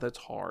bad, it's not that it's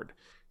hard.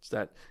 It's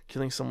that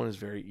killing someone is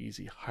very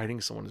easy,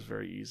 hiding someone is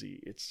very easy.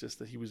 It's just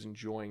that he was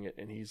enjoying it,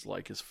 and he's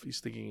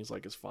thinking he's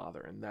like his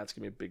father. And that's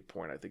going to be a big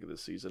point, I think, of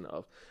this season,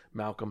 of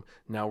Malcolm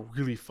now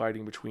really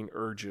fighting between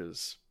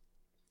urges.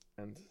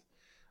 And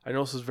I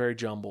know this is very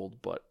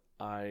jumbled, but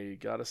I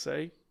gotta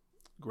say,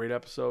 great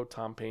episode.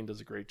 Tom Payne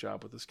does a great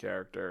job with this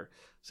character.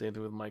 Same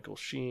thing with Michael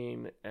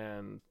Sheen.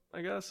 And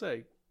I gotta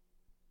say,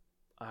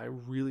 I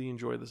really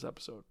enjoyed this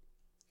episode.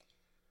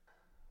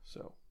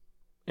 So,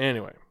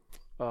 anyway,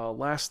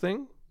 last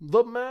thing,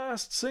 The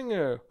Masked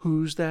Singer.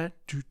 Who's that?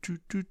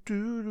 Group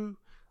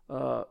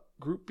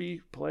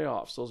B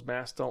playoffs. Those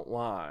masks don't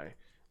lie.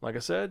 Like I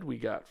said, we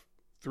got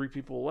 3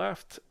 people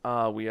left.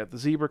 We had the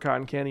Zebra,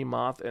 Cotton Candy,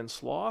 Moth, and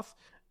Sloth.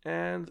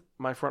 And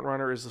my front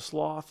runner is the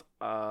sloth.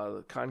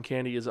 The cotton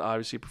candy is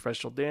obviously a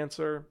professional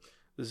dancer.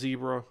 The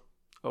zebra,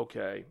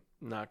 okay,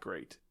 not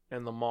great.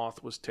 And the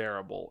moth was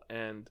terrible.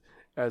 And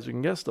as we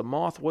can guess, the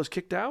moth was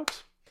kicked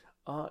out.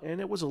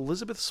 And it was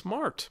Elizabeth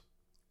Smart.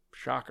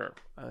 Shocker.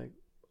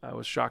 I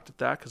was shocked at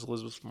that because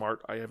Elizabeth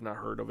Smart I have not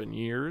heard of in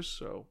years.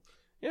 So,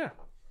 yeah.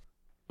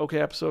 Okay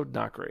episode,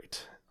 not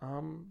great.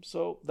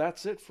 So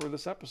that's it for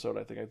this episode.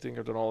 I think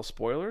I've done all the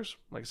spoilers.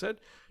 Like I said,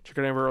 check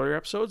out any of our earlier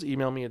episodes.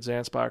 Email me at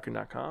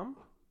zanspiraken.com.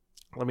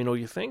 Let me know what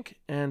you think.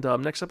 And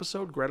next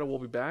episode, Greta will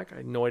be back.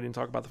 I know I didn't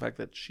talk about the fact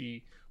that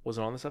she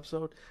wasn't on this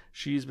episode.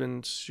 She's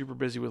been super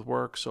busy with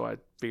work, so I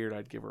figured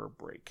I'd give her a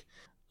break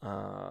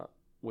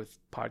with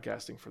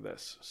podcasting for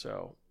this.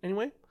 So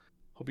anyway,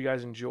 hope you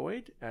guys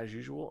enjoyed. As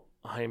usual,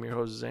 I am your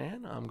host,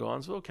 Zan. I'm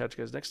Gonzalo. Catch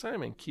you guys next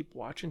time, and keep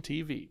watching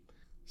TV.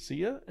 See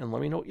ya, and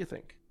let me know what you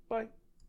think. Bye.